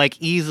excited.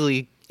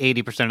 Easily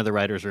 80% of the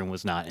writers' room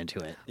was not into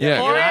it.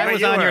 Yeah. I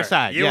was on your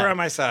side. You were on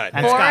my side.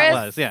 And Scott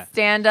was,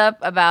 stand-up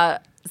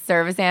about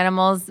service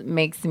animals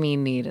makes me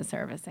need a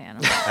service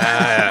animal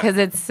because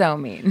it's so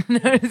mean. No,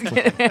 just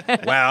kidding.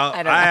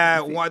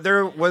 Well,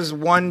 there was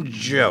one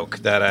joke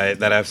that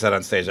I've said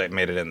on stage. I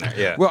made it in there.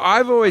 Yeah. Well,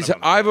 I've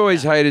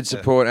always hated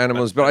support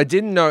animals, but I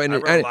didn't know. And I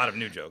wrote a lot of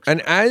new jokes. And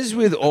as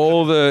with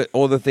all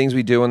the things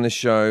we do on the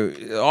show,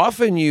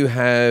 often you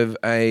have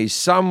a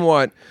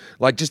somewhat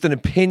like just an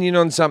opinion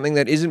on something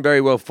that isn't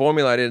very well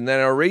formulated, and then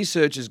our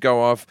researchers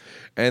go off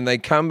and they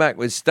come back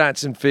with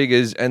stats and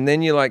figures, and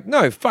then you're like,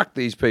 no, fuck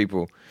these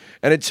people.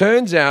 And it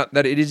turns out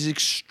that it is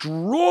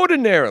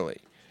extraordinarily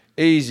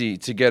easy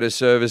to get a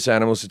service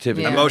animal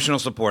certificate. Yeah. Emotional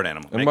support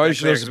animal.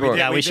 Emotional support.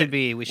 We should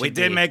be. We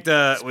did make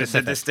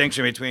the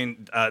distinction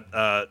between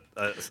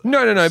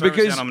No,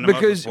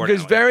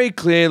 because very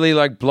clearly,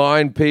 like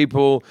blind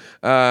people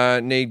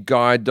need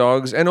guide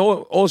dogs, and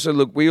also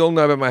look, we all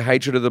know about my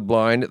hatred of the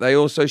blind. They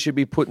also should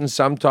be put in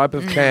some type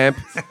of camp.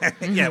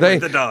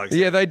 With the dogs.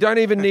 Yeah, they don't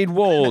even need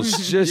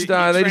walls. Just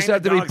they just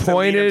have to be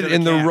pointed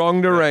in the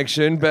wrong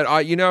direction.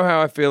 But you know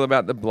how I feel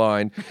about the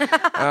blind.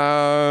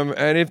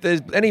 And if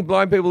there's any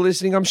blind people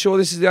listening, I'm sure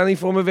this is the only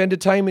form of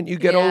entertainment you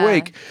get all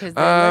week.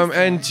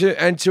 And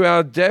to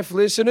our deaf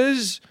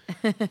listeners,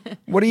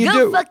 what are you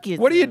doing?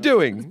 What are you doing?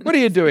 What are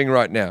you doing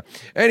right now?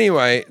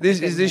 Anyway,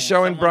 is this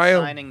show in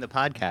Braille? Signing the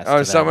podcast.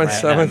 Oh, someone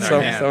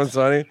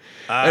signing.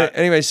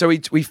 Anyway, so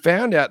we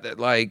found out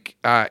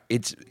that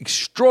it's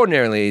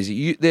extraordinarily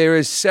easy. There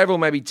are several,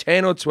 maybe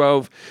 10 or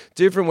 12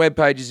 different web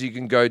pages you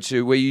can go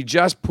to where you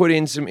just put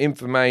in some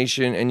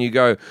information and you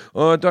go,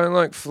 oh, I don't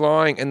like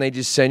flying, and they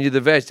just send you the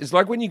vest. It's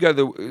like when you go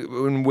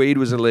when weed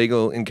was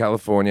illegal in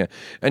California,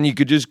 and you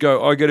could just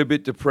go, I get a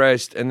bit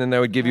depressed, and then they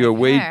would give you a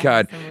weed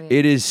card.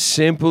 It is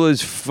simple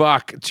as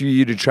fuck to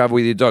you to travel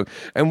with your dog.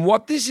 And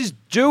what this is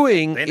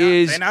doing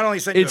they not only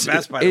send you a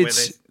vest, by the way,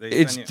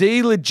 it's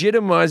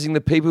delegitimizing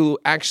the people who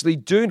actually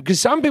do, because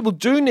some people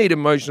do need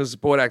emotional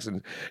support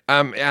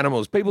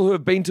animals, people who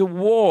have been to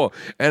war,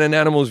 and an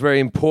animal is very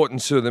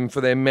important to them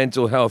for their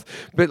mental health.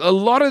 But a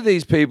lot of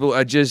these people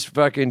are just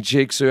fucking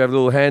chicks who have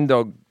little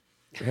handbag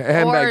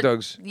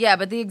dogs. Yeah,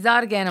 but the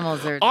exotic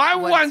animals are. I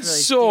once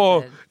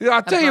saw.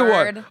 I'll tell you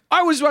what.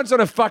 I was once on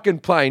a fucking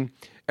plane,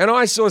 and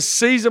I saw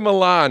Caesar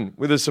Milan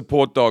with a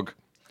support dog.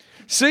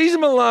 Caesar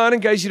Milan, in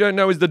case you don't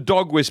know, is the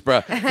dog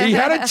whisperer. He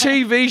had a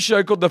TV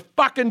show called The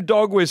Fucking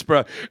Dog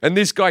Whisperer, and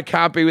this guy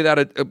can't be without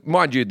it.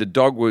 Mind you, the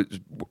dog was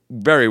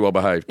very well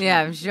behaved.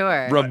 Yeah, I'm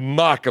sure.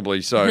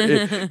 Remarkably so.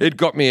 It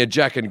got me a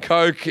Jack and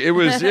Coke. It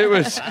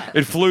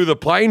flew the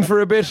plane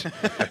for a bit.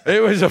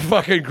 It was a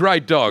fucking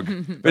great dog,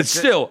 but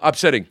still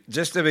upsetting.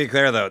 Just to be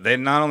clear, though, they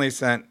not only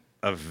sent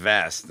a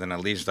vest and a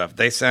leash stuff.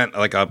 They sent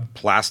like a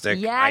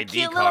plastic ID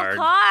cute card.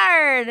 Little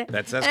card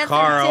that says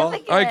Carl.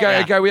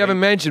 Okay. We haven't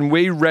mentioned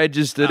we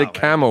registered a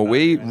camel.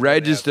 We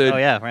registered. Oh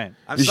yeah, right.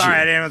 I'm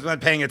sorry, I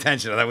wasn't paying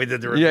attention. I thought we did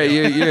the review.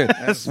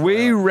 Yeah.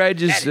 We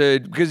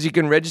registered because you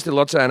can register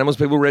lots of animals.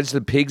 People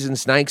registered pigs and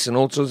snakes and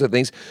all sorts of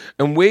things,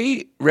 and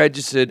we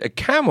registered a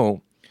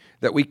camel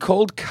that we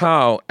called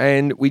Carl,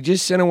 and we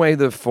just sent away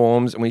the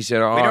forms, and we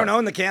said, "Oh, we don't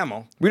own the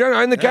camel. We don't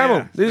own the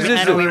camel."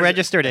 Yeah. We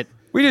registered it.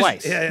 We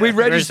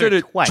registered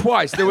it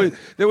twice.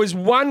 There was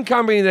one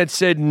company that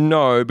said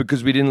no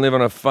because we didn't live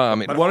on a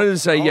farm. It wanted to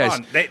say yes.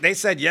 They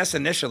said yes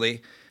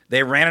initially.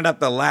 They ran it up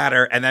the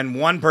ladder, and then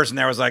one person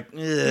there was like, I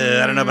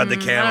don't know about the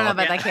camel. I don't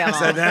know about the camel.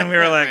 So then we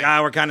were like,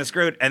 we're kind of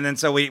screwed. And then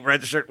so we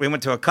registered. We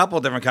went to a couple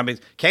different companies.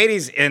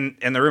 Katie's in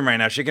the room right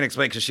now. She can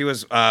explain because she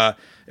was.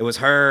 It was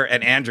her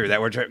and Andrew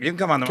that were. You can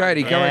come on the.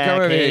 Katie, come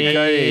over here,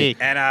 Katie.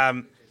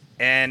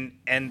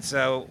 And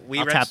so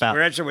we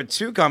registered with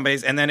two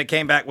companies, and then it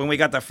came back when we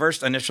got the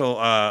first initial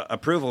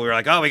approval. We were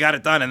like, we got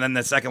it done, and then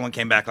the second one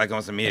came back like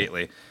almost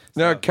immediately.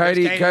 No, So,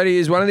 Katie. there's Katie,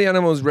 is one of the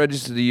animals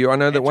registered to you? I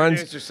know that once.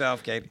 Introduce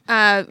yourself, Katie.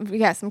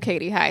 Yes, I'm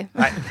Katie. Hi.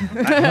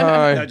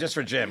 No, just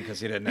for Jim, because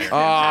he didn't know. Tim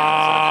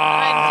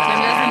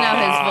doesn't know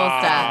his full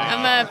stuff.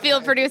 I'm a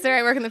field producer.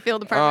 I work in the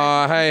field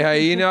department. Oh,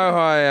 hey, you know how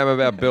I am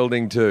about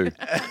building too.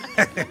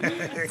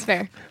 It's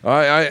fair.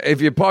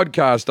 If you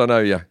podcast, I know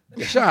you.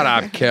 Shut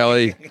up,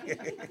 Kelly.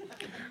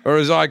 Or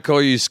as I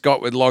call you,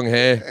 Scott with long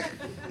hair.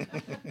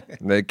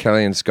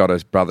 Kelly and Scott are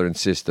brother and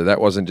sister.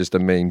 That wasn't just a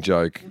mean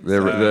joke.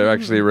 They're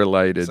actually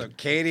related. So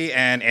Katie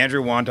and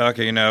Andrew Wontok,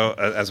 you know,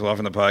 as well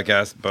from the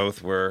podcast,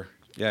 both were,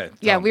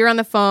 Yeah, we were on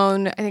the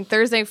phone, I think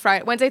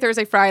Wednesday,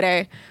 Thursday,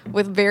 Friday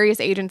with various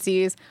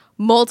agencies.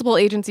 Multiple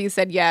agencies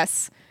said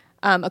yes.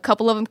 A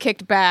couple of them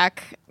kicked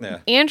back. Yeah.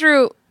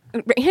 Andrew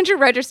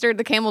registered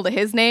the camel to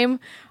his name.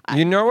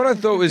 You know what I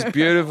thought was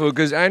beautiful?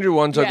 Because Andrew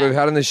Wontok, we've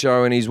had on the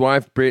show, and his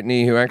wife,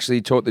 Brittany, who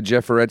actually taught the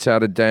Jefferettes how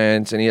to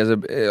dance, and he has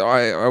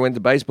I went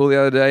to baseball the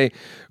other day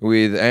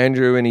with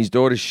Andrew and his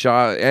daughter,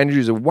 Charlotte.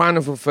 Andrew's a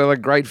wonderful fella,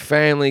 great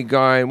family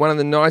guy, and one of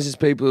the nicest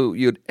people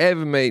you'd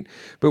ever meet.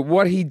 But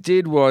what he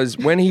did was,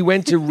 when he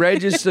went to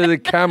register the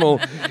camel,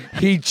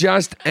 he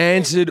just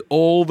answered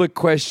all the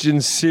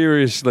questions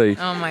seriously.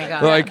 Oh, my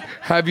God. Like,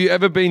 have you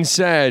ever been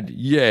sad?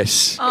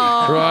 Yes.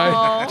 Oh.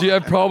 Right? Do you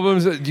have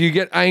problems? Do you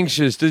get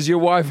anxious? Does your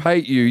wife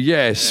hate you?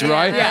 Yes,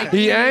 right? Yeah.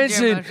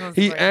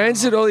 He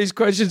answered all these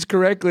questions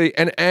correctly,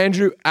 and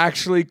Andrew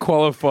actually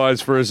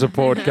qualifies for a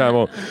support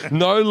camel.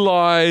 No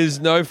lies,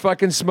 no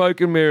fucking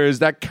smoke and mirrors.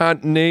 That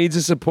cunt needs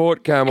a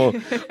support camel.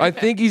 I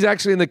think he's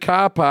actually in the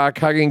car park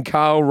hugging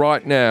Carl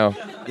right now.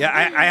 Yeah,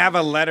 I have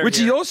a letter Which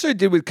here. he also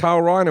did with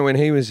Carl Reiner when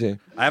he was here.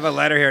 I have a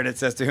letter here that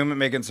says, to whom it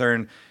may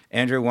concern,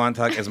 Andrew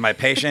Wontok is my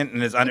patient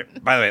and is under,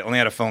 by the way, only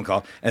had a phone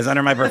call, is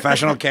under my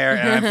professional care,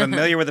 and I'm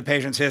familiar with the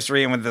patient's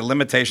history and with the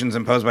limitations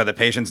imposed by the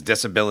patient's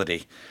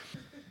disability.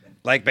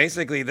 Like,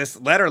 basically, this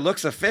letter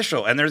looks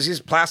official, and there's these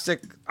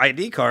plastic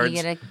ID cards.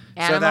 You get an so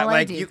that, animal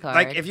like, ID card.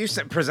 like, if you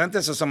present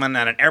this to someone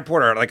at an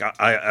airport or like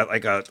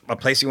a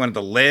place you wanted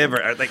to live,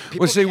 or like, people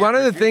Well, see, one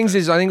of the refuse things that.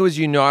 is, I think it was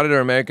United or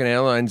American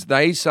Airlines,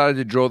 they started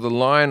to draw the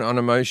line on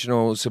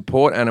emotional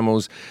support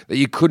animals that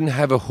you couldn't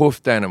have a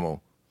hoofed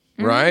animal.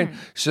 Right?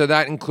 So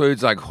that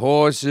includes like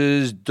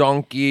horses,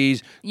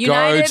 donkeys,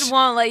 United goats.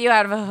 won't let you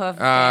out of a hoof. animal,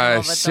 but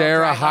they'll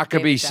Sarah drag the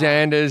Huckabee cage down.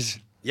 Sanders,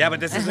 Yeah, but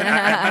this isn't.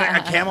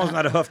 A camel's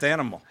not a hoofed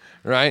animal,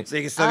 right? so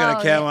you can still get a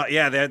Oh, camel.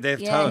 Yeah, they have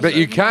Yeah. toes. But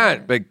you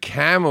can't. But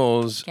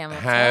camels Camel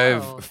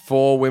have toe.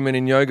 4 women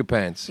in yoga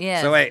pants.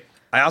 Yeah. So wait,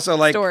 I also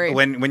like Story.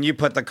 when you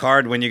put the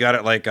card when you got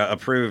it like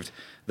approved.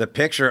 The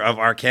picture of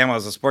our camel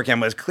as a sport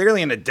camel is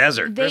clearly in a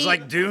desert. There's They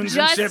like dunes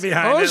and just- shit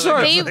behind Also,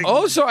 it. Like,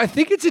 also, I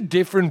think it's a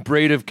different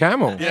breed of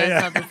camel.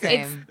 Yeah, it's not the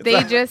same.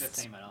 They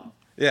just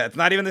yeah, it's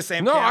not even the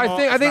same. No, camel. I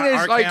think It's not there's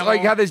our like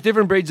camel. how there's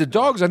different breeds of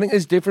dogs. I think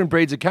there's different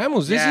breeds of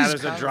camels. This Yeah,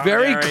 is there's a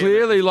very dromedary.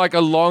 clearly like a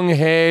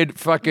long-haired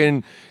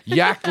fucking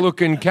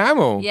yak-looking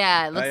camel.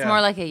 Yeah, it looks yeah.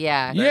 more like a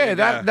yak. Yeah,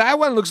 that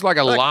one looks like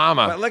a Look,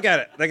 llama. But look at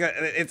it.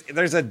 Like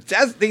there's a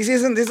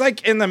he's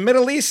like in the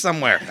Middle East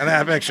somewhere in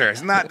that picture.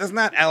 It's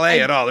not L.A.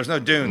 at all. There's no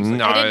dunes.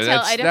 No, I didn't tell-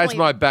 I that's definitely-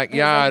 my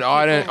backyard. There's,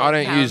 like, I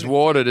don't people use down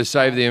water to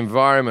save the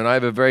environment. I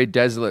have a very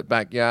desolate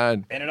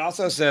backyard. And it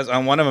also says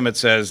on one of them, it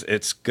says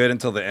it's good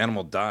until the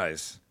animal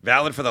dies.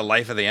 Valid for the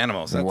life of the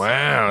animals. That's,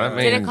 Wow, that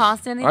means Did it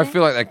cost anything? I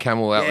feel like that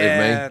camel outlived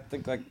Yeah, I me.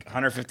 think like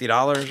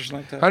 $150 or something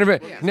like that.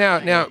 100%.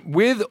 Now,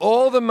 with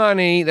all the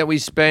money that we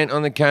spent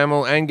on the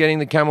camel and getting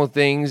the camel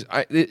things,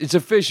 it's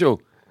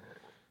official.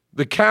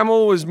 The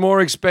camel was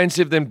more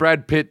expensive than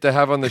Brad Pitt to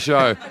have on the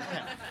show.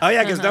 Oh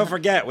yeah, because don't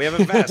forget we have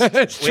a vest.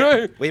 That's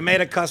true. We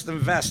made a custom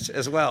vest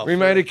as well. We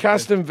made a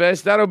custom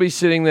vest. That'll be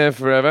sitting there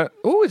forever.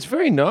 Oh, it's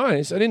very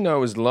nice. I didn't know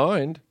it was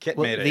lined. Kit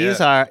Well, made it. these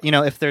yeah.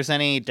 are, if there's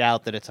any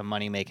doubt that it's a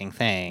money-making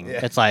thing,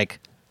 it's like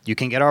you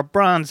can get our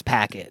bronze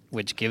packet,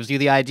 which gives you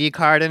the ID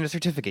card and a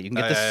certificate. You can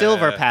get the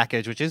silver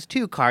package, which is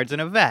 2 cards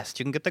and a vest.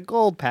 You can get the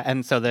gold pack,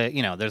 and so there's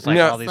like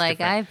No. all these like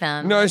different. I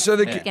found. No, so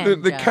the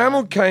weekend job.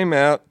 camel came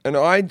out, and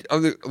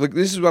look.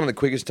 This is one of the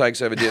quickest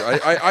takes I ever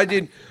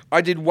did.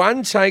 I did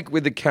one take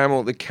with the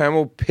camel. The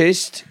camel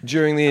pissed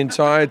during the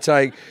entire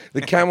take.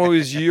 The camel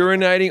was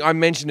urinating. I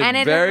mentioned it And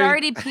it very. had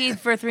already peed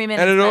for 3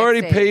 minutes. and it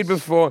already backstage. peed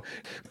before,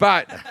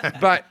 but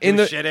in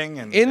the was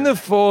shitting and- in the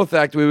 4th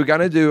act, we were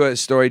going to do a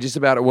story just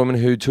about a woman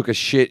who took a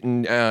shit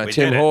in Tim did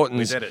it.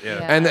 Hortons. We did it,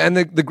 yeah. And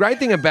the great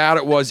thing about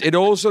it was it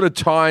all sort of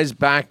ties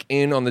back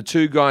in on the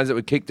 2 guys that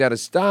were kicked out of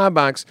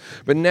Starbucks.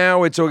 But now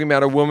we're talking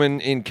about a woman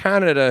in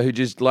Canada who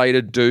just laid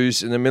a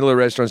deuce in the middle of a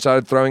restaurant,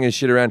 started throwing her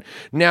shit around.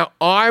 Now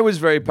I was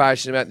very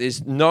passionate about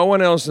this. No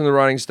one else in the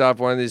writing staff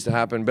wanted this to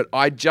happen, but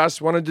I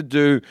just wanted to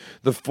do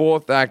the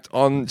 4th act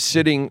on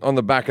sitting on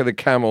the back of the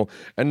camel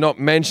and not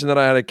mention that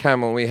I had a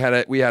camel. We had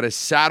a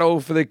saddle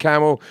for the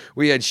camel.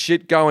 We had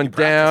shit going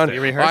down.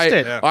 You rehearsed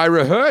it. I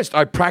rehearsed.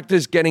 I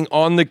practiced getting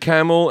on the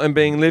camel and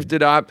being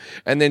lifted up.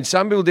 And then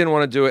some people didn't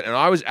want to do it, and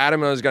I was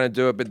adamant I was going to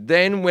do it. But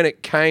then when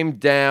it came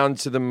down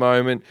to the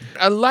moment,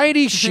 a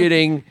lady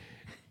shitting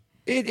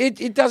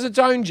It does its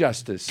own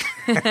justice.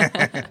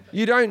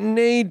 You don't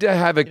need to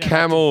have a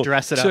camel.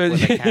 Dress it up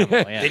with a camel.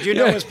 Yeah. Did you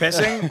know it was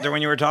pissing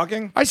when you were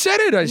talking? I said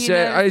it. I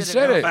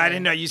said it. But I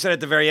didn't know. You said it at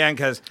the very end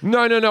because...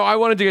 No. I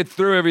wanted to get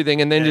through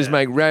everything and then just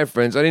make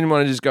reference. I didn't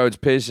want to just go, it's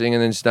pissing,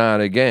 and then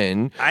start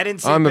again. I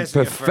didn't see I'm it a pissing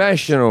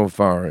professional,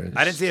 Forrest.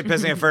 I didn't see it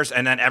pissing at first,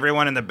 and then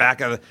everyone in the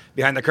back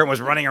behind the curtain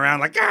was running around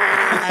like,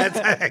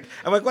 ah!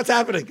 I'm like, what's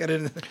happening?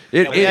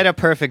 We had a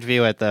perfect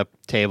view at the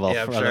table.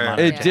 Yeah, for sure. the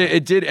monitor.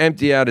 It did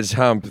empty out his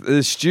hump.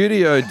 The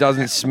studio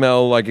doesn't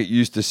smell like it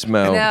used to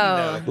smell.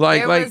 No.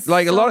 Like There a was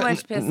lot so of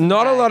much piss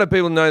not a in lot of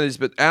people know this,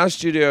 but our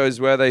studio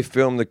is where they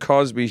filmed the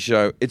Cosby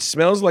Show. It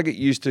smells like it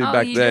used to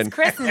back you then. just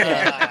christened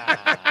it.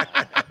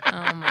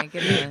 Oh my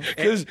goodness.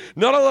 Because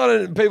not a lot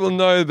of people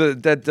know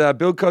that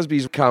Bill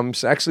Cosby's cum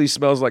actually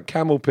smells like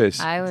camel piss.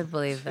 I would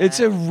believe that.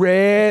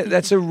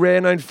 That's a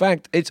rare known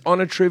fact. It's on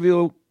a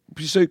Trivial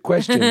Pursuit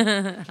question.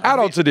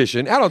 Adults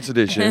edition.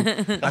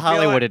 The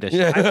Hollywood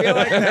edition.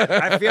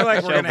 I feel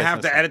like we're going to have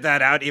to edit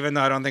that out, even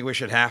though I don't think we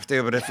should have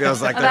to, but it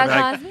feels like they're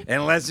like,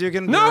 unless you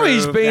can No,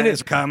 he's prove been- that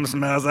his cum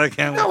smells like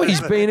him. No,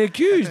 he's being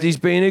accused. He's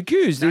being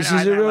accused. This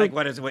is a real... like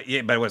but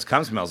what his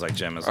cum smells like,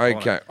 Jim. Is the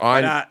Okay,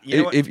 point. But, you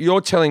know what? if you're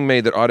telling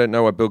me that I don't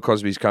know what Bill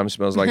Cosby's cum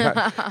smells like,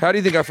 how do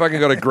you think I fucking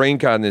got a green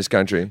card in this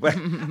country?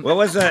 What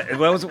was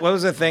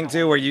the thing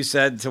too where you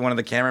said to one of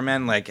the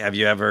cameramen, like, have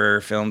you ever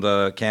filmed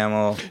a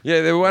camel?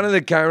 Yeah, one of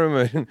the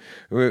cameramen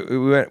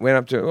we went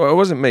up to. Well, it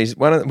wasn't me.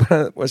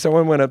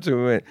 Someone went up to me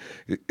and went,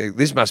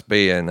 "This must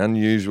be an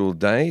unusual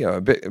day. I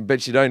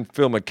bet you don't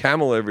film a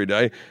camel every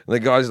day." And the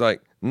guy's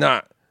like,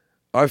 "Nah,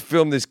 I've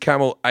filmed this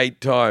camel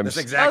 8 times." This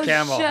exact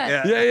camel. shit.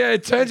 Yeah.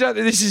 It turns out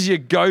that this is your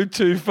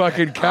go-to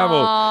fucking camel.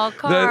 Aw,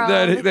 Carl,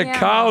 that the camel.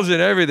 Carl's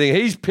in everything.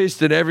 He's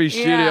pissed in every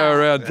studio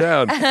around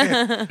town.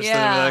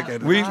 Yeah.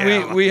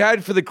 We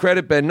had for the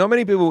credit bed. Not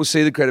many people will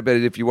see the credit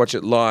bed if you watch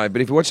it live,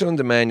 but if you watch it on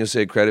demand, you'll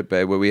see a credit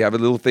bed where we have a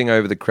little thing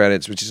over the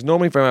credits, which is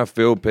normally from our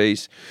field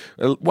piece.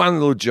 One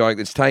little joke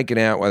that's taken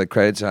out while the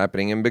credits are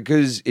happening, and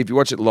because if you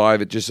watch it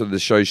live, it just sort of the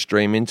shows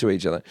stream into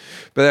each other.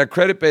 But our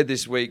credit bed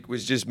this week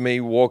was just me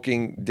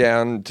walking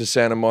down to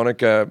Santa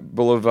Monica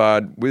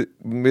Boulevard with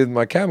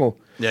my camel.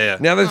 Yeah.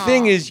 Now, the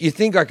thing is, you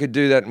think I could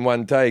do that in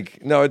one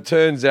take. No, it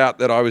turns out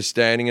that I was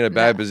standing in a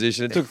bad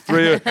position. It took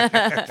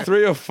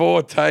three or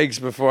 4 takes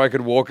before I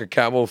could walk a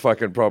camel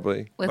fucking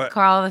properly. With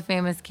Carl, the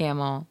famous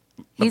camel.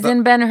 He's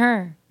in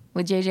Ben-Hur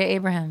with J.J.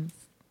 Abrams.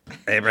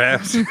 But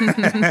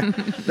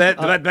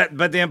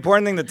the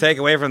important thing to take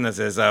away from this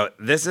is,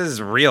 this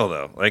is real,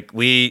 though. Like,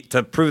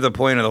 to prove the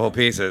point of the whole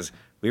piece is,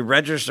 we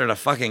registered a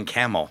fucking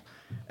camel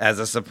as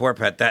a support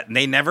pet that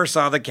they never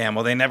saw the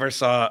camel. They never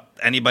saw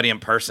anybody in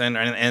person.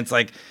 And it's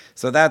like,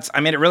 so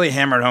it really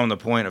hammered home the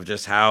point of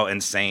just how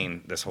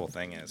insane this whole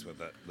thing is with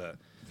the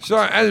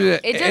So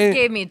It just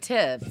gave me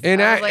tips. I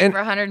was like, for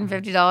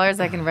 $150,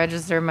 I can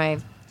register my,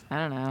 I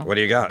don't know. What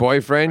do you got?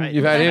 Boyfriend? Right,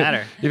 You've had him.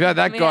 matter. You've had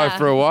that guy Yeah.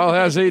 for a while.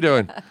 How's he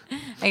doing?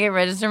 I can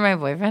register my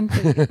boyfriend.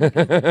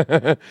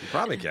 You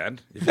probably can.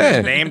 If you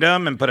just named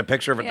him and put a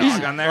picture of a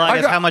dog on there. Well, I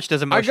guess got- how much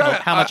does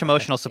how much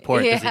emotional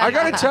support does he Yeah. I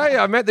got to tell you,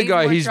 I met the He's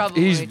guy. more He's trouble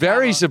when we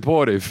very travel.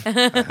 supportive.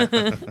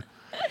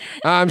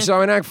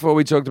 So in Act 4,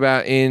 we talked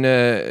about in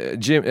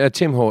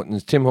Tim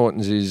Hortons. Tim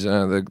Hortons is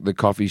the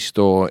coffee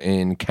store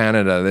in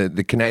Canada.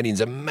 The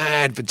Canadians are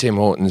mad for Tim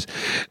Hortons.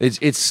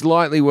 It's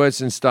slightly worse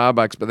than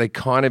Starbucks, but they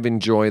kind of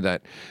enjoy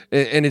that.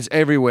 And it's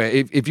everywhere.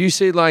 If you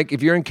see, like,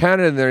 if you're in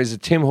Canada and there is a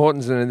Tim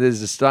Hortons and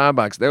there's a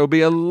Starbucks, there will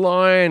be a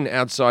line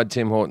outside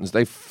Tim Hortons.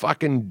 They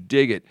fucking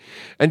dig it.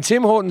 And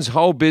Tim Hortons'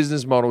 whole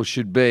business model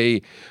should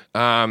be,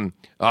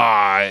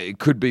 it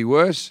could be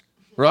worse.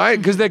 Right?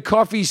 Because their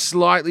coffee's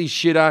slightly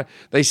shitter.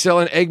 They sell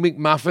an Egg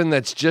McMuffin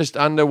that's just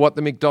under what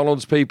the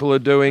McDonald's people are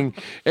doing.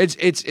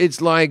 It's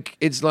like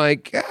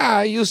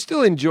you'll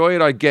still enjoy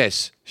it, I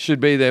guess, should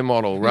be their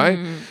model, right?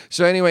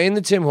 So anyway, in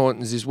the Tim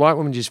Hortons, this white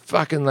woman just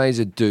fucking lays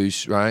a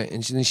deuce, right?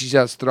 And then she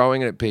starts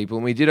throwing it at people.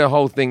 And we did a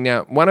whole thing.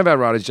 Now, one of our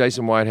writers,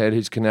 Jason Whitehead,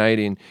 who's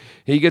Canadian,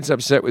 he gets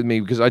upset with me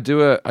because I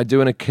do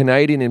a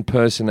Canadian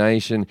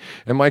impersonation.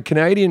 And my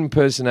Canadian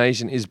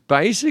impersonation is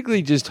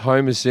basically just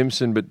Homer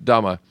Simpson, but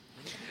dumber.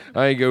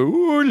 I go,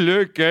 ooh,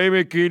 look, I'm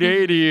a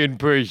Canadian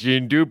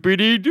person,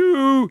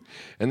 doopity-doo.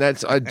 And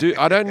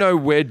I don't know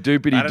where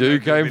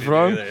doopity-doo came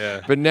from,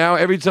 but now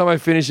every time I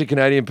finish a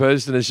Canadian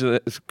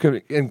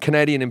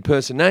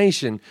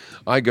impersonation,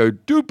 I go,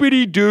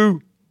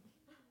 doopity-doo.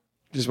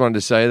 Just wanted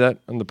to say that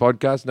on the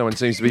podcast. No one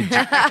seems to be.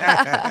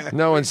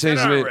 Well,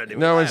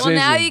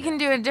 now you can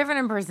do a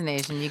different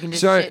impersonation. You can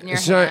just shit in your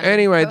hand.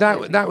 Anyway,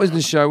 that was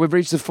the show. We've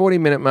reached the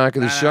 40-minute mark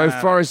of the show.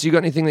 Forrest, you got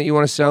anything that you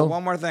want to sell?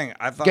 One more thing.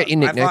 Get your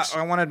knickknacks.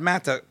 I wanted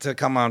Matt to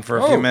come on for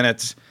a few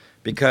minutes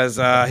because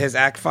his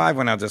Act 5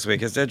 went out this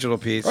week, his digital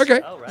piece.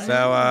 Okay.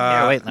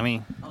 So, wait, let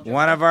me.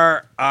 One of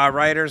our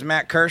writers,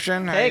 Matt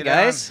Kirshen. Hey,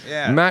 guys.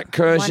 Yeah. Matt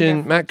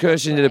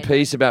Kirshen did a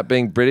piece about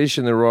being British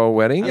in the royal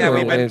wedding. Yeah,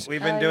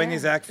 we've been doing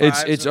these Act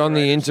 5s. It's on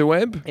the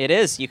interweb. It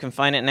is. You can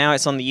find it now.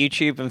 It's on the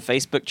YouTube and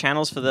Facebook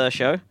channels for the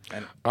show.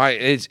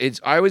 I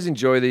always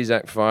enjoy these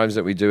Act 5s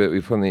that we do that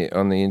we put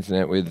on the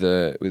internet with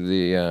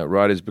the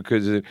writers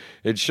because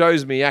it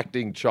shows me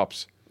acting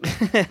chops. You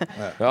get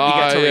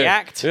to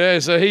react. Yeah,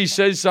 so he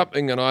says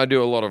something and I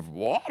do a lot of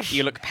what?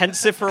 You look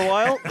pensive for a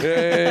while.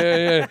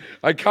 Yeah.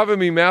 I cover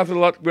my mouth a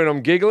lot when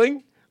I'm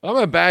giggling. I'm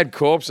a bad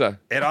corpser.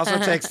 It also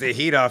takes the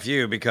heat off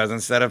you because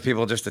instead of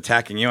people just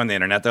attacking you on the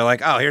internet, they're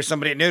like, oh, here's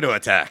somebody new to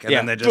attack. And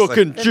then they just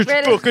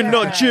fucking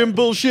not Jim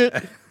bullshit.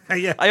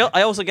 yeah.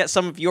 I also get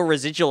some of your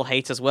residual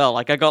hate as well.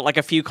 Like I got like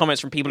a few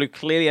comments from people who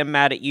clearly are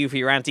mad at you for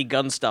your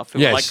anti-gun stuff. Who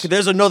were like,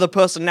 there's another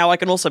person now I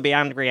can also be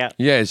angry at.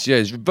 Yes.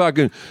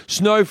 Fucking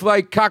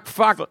snowflake, cuck,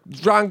 fuck,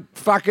 drunk,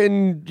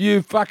 fucking,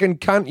 you fucking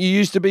cunt. You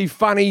used to be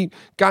funny.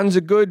 Guns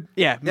are good.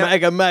 Yeah.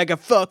 MAGA,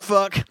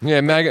 fuck. Yeah,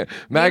 MAGA,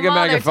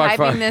 They're fuck.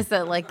 typing this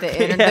at like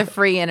the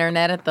free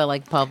internet at the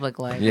like public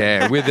library.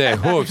 Yeah, with their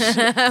hoofs.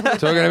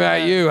 Talking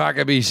about you,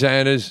 Huckabee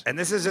Sanders. And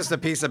this is just a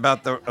piece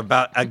about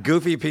a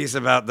goofy piece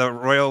about the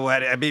royal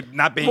wedding,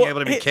 not being able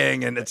to be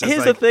king, and it's just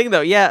here's the thing,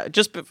 though. Yeah,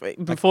 just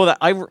before that,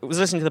 I was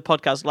listening to the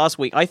podcast last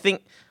week. I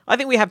think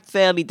we have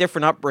fairly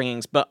different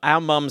upbringings, but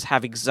our mums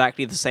have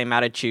exactly the same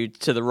attitude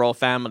to the royal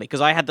family. Because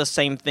I had the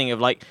same thing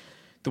of like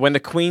when the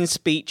Queen's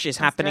speech is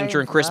happening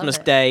during Christmas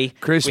Day,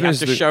 we have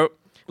to show.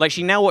 Like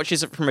she now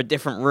watches it from a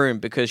different room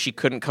because she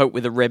couldn't cope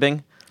with the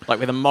ribbing. Like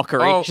with a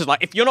mockery. She's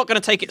like, if you're not going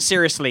to take it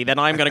seriously, then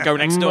I'm going to go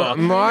next door.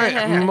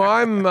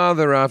 My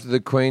mother, after the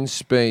Queen's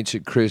speech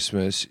at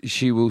Christmas,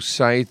 she will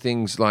say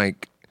things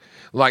like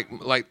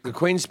the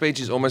Queen's speech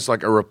is almost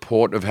like a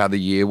report of how the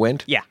year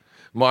went. Yeah.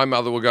 My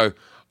mother will go,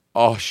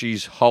 oh,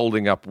 she's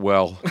holding up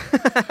well.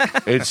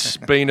 It's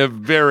been a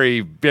very,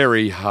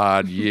 very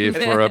hard year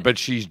for her, but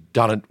she's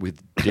done it with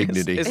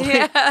dignity.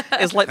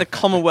 It's like the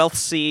Commonwealth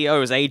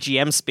CEO's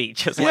AGM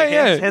speech. It's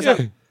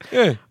like,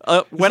 Yeah.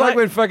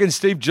 When fucking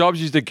Steve Jobs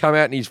used to come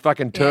out in his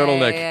fucking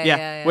turtleneck.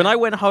 Yeah. When I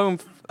went home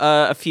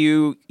a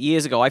few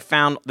years ago, I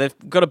found they've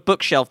got a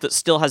bookshelf that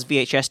still has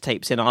VHS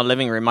tapes in our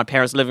living room, my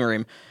parents' living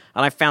room.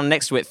 And I found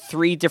next to it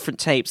 3 different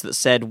tapes that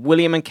said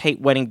William and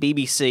Kate wedding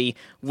BBC,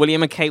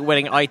 William and Kate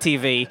wedding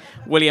ITV,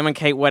 William and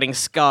Kate wedding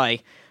Sky.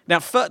 Now,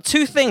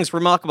 2 things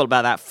remarkable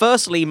about that.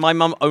 Firstly, my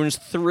mum owns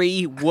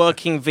 3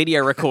 working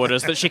video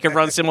recorders that she can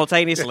run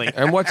simultaneously.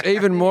 And what's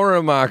even more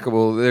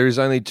remarkable, there is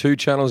only 2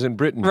 channels in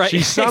Britain. Right.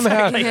 She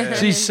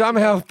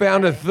somehow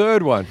found a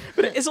third one.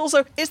 But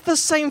it's the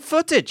same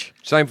footage.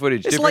 Same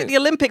footage. It's like the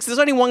Olympics. There's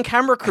only one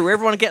camera crew.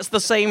 Everyone gets the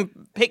same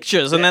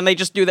pictures, and then they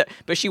just do that.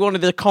 But she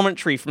wanted the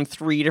commentary from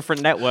 3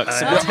 different networks.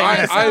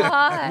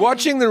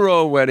 Watching the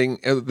royal wedding,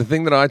 the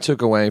thing that I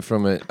took away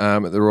from it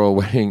at the royal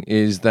wedding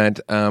is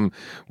that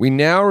we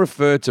now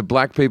refer to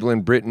black people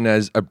in Britain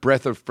as a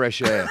breath of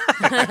fresh air.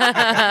 Well,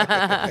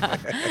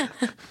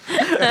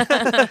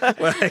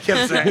 I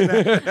kept saying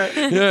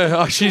that.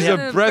 Yeah, she's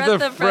a breath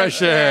of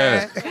fresh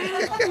air.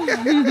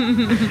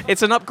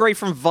 It's an upgrade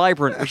from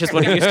vibrant, which is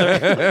what it used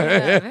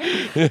to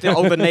be.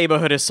 The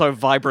neighborhood is so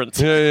vibrant.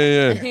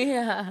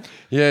 Yeah.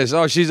 Yes,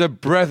 she's a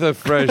breath of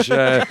fresh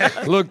air.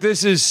 Look,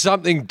 this is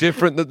something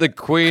different that the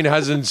Queen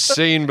hasn't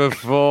seen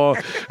before.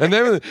 And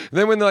then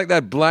when like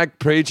that black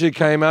preacher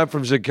came up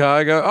from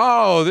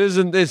Chicago,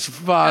 isn't this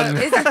fun?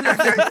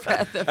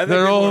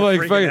 They're all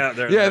like,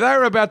 they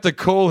were about to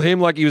call him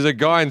like he was a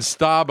guy in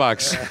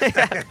Starbucks.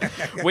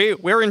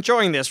 We're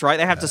enjoying this, right?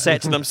 They have to say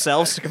it to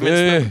themselves to convince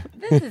them.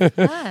 This is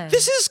fun.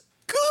 This is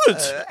good.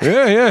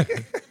 Yeah.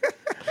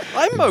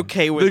 I'm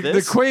okay with The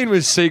this. Queen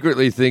was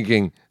secretly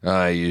thinking,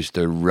 I used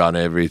to run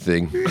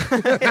everything.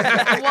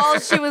 While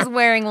she was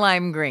wearing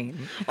lime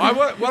green.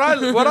 What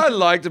I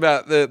liked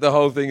about the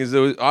whole thing is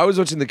I was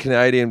watching the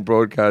Canadian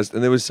broadcast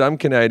and there was some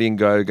Canadian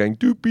guy going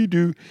doopy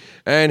doo,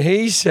 and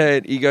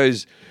he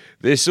goes,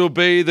 "This will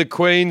be the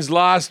Queen's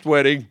last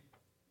wedding."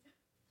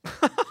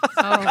 Oh,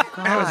 God.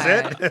 That was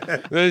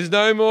it? There's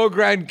no more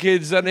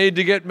grandkids that need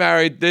to get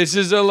married. This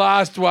is the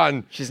last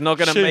one. She's not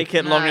going to make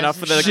it long enough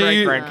for the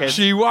great grandkids.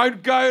 She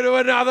won't go to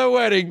another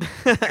wedding.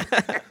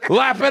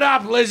 Lap it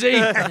up,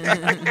 Lizzie.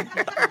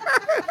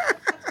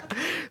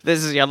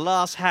 This is your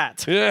last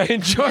hat. Yeah,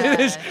 enjoy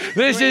this.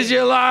 This is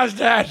your last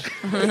hat.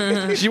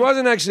 She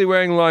wasn't actually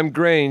wearing lime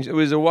green. It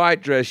was a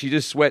white dress. She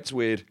just sweats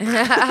weird.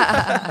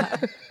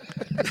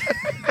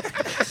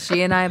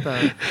 She and I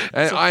both.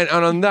 And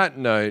on that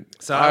note,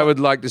 I would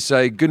like to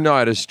say good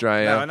night,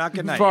 Australia. No, not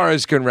good night.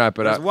 Forrest can wrap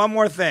it There's up. one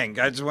more thing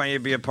I just want you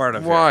to be a part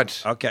of. What?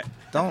 Here. Okay.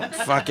 Don't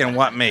fucking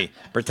want me.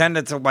 Pretend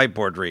it's a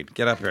whiteboard read.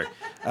 Get up here.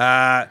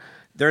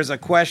 There's a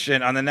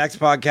question on the next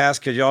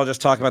podcast. Could you all just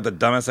talk about the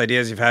dumbest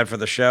ideas you've had for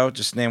the show?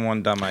 Just name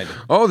one dumb idea.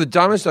 Oh, the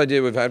dumbest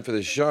idea we've had for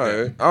the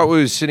show. Oh, we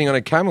were sitting on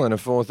a camel in a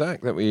 4th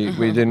act that we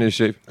didn't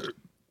achieve.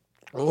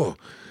 Oh.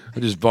 I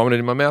just vomited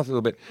in my mouth a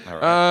little bit.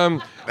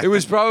 It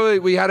was probably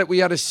we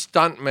had a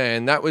stunt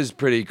man. That was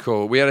pretty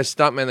cool. We had a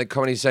stunt man that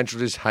Comedy Central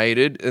just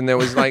hated, and there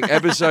was like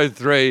episode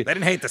 3. They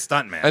didn't hate the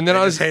stunt man. And then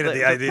they I just hated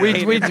the idea.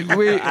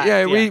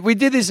 We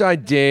did this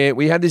idea.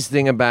 We had this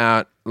thing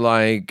about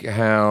like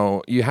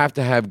how you have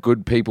to have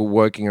good people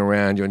working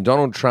around you, and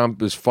Donald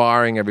Trump was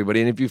firing everybody,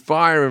 and if you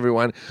fire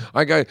everyone,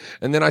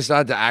 and then I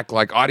started to act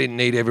like I didn't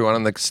need everyone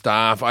on the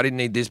staff, I didn't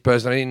need this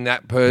person, I didn't need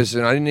that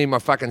person, I didn't need my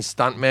fucking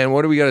stunt man.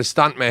 What do we got a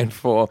stunt man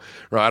for?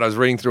 Right, I was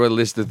reading through a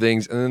list of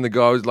things, and then the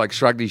guy was like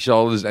shrugged his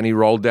shoulders and he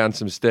rolled down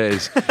some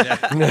stairs.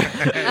 That's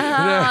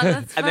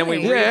And then we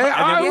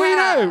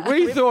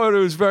we thought it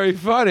was very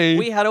funny.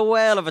 We had a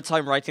whale of a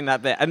time writing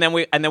that bit, and then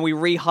we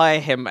rehire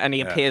him, and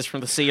he appears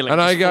from the ceiling, and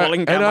I go,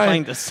 falling down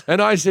behind us.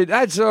 And I said,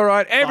 "That's all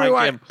right.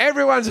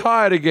 Everyone's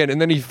hired again."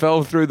 And then he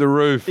fell through the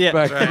roof. Yeah.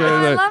 Back Right.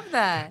 I love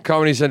that.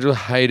 Comedy Central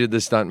hated the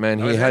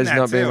stuntman. He has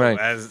not been made.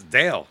 As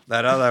Dale,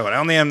 that other one. I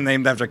only am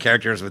named after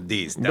characters with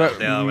D's.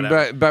 Dale,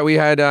 whatever. But we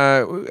had.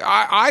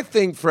 I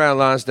think for our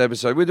last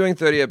episode, we're doing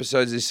 30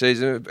 episodes this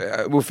season.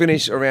 We'll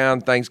finish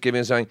around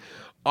Thanksgiving or something.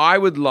 I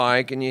would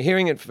like, and you're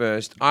hearing it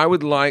first, I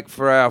would like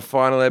for our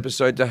final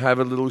episode to have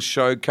a little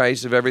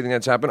showcase of everything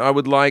that's happened. I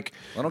would like...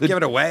 Well, don't give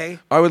it away.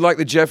 I would like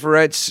the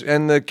Jefferettes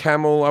and the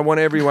camel. I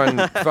want everyone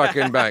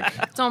fucking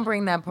back. Don't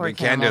bring that poor We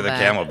camel can do the back.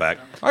 camel back.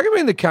 I can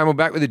bring the camel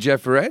back with the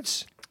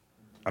Jefferettes.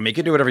 I mean, you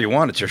can do whatever you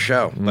want. It's your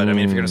show. But, I mean,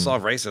 if you're going to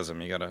solve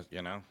racism, you got to,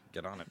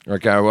 get on it.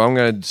 Okay, well, I'm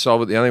going to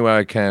solve it the only way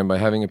I can by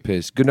having a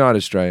piss. Good night,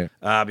 Australia.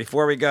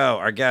 Before we go,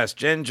 our guest,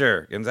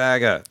 Ginger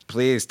Gonzaga,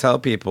 please tell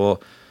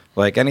people...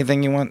 like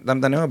anything you want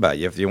them to know about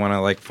you, if you want to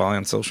like follow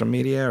on social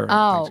media or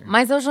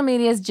My social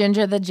media is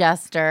Ginger the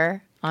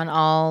Jester on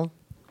all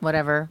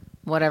whatever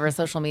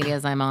social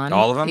medias I'm on.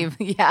 All of them?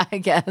 Yeah, I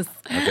guess.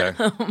 Okay.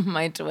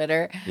 My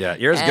Twitter. Yeah,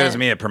 you're as good as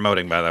me at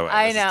promoting, by the way.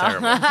 I This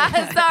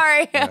is know.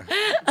 Sorry.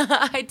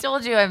 I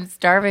told you I'm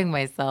starving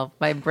myself.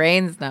 My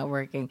brain's not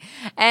working.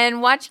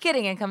 And watch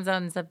Kidding. It comes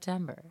out in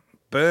September.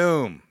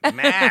 Boom.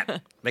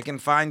 Matt, they can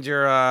find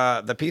your,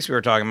 the piece we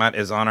were talking about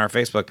is on our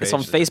Facebook page. It's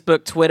on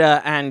Facebook,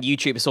 Twitter, and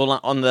YouTube. It's all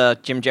on the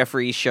Jim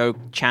Jefferies Show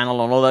channel,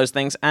 on all those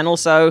things. And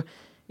also,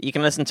 you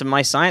can listen to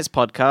my science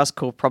podcast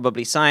called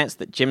Probably Science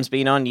that Jim's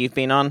been on, you've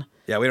been on.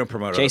 Yeah, we don't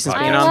promote Jason's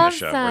other been podcasts on. on the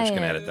show. We're just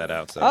going to edit that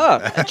out. So.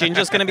 Oh,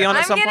 Ginger's going to be on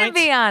at some I'm point?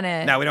 going to be on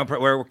it. No, we don't.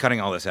 We're cutting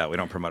all this out. We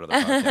don't promote other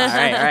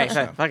podcasts. All right.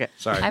 So, fuck it.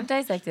 Sorry. I've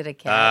dissected a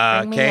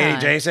cat. Bring me Katie,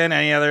 on. Jason,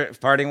 any other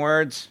parting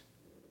words?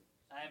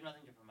 I have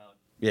nothing to promote.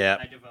 Yeah.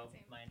 I devote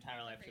my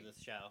entire life to this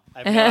show.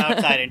 I have no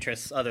outside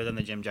interests other than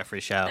the Jim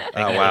Jefferies Show. I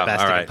Oh, think wow. the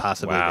best All it right. could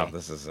possibly Wow. be.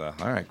 This is, all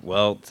right.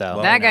 Well,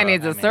 That guy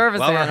needs a service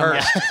well animal.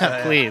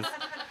 rehearsed. Please.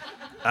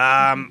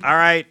 All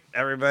right,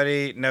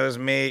 everybody knows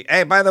me.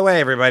 Hey, by the way,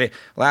 everybody,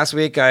 last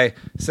week I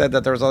said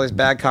that there was all these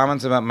bad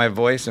comments about my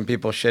voice and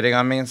people shitting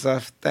on me and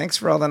stuff. Thanks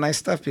for all the nice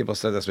stuff people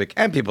said this week.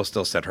 And people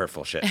still said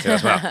hurtful shit too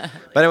as well.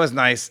 But it was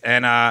nice.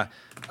 And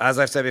as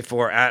I've said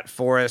before, at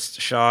Forrest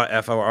Shaw,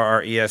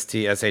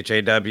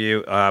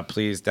 FORRESTSHAW,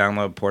 please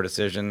download Poor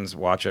Decisions,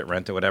 watch it,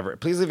 rent it, whatever.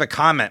 Please leave a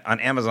comment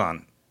on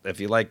Amazon if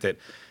you liked it.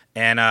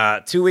 And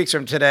 2 weeks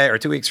from today, or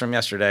 2 weeks from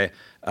yesterday,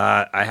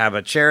 I have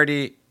a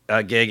charity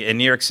gig in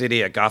New York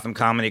City at Gotham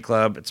Comedy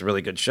Club. It's a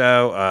really good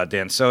show.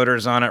 Dan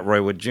Soder's on it, Roy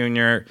Wood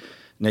Jr.,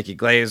 Nikki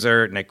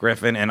Glazer, Nick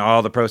Griffin, and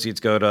all the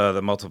proceeds go to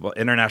the multiple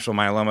International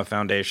Myeloma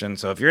Foundation.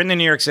 So if you're in the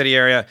New York City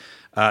area,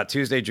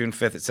 Tuesday, June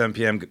 5th at 7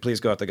 p.m., please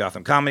go out to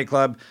Gotham Comedy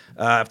Club.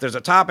 If there's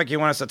a topic you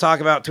want us to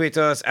talk about, tweet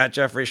to us at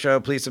Jeffrey Show.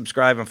 Please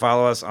subscribe and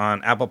follow us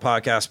on Apple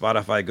Podcasts,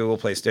 Spotify, Google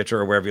Play, Stitcher,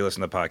 or wherever you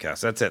listen to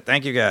podcasts. That's it.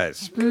 Thank you,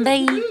 guys.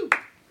 Bye.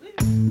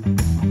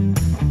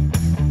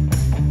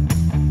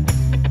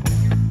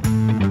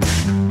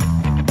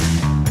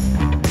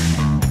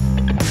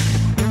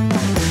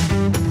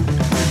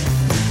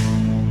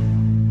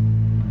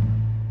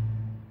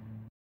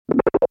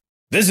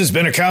 This has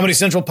been a Comedy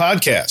Central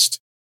podcast.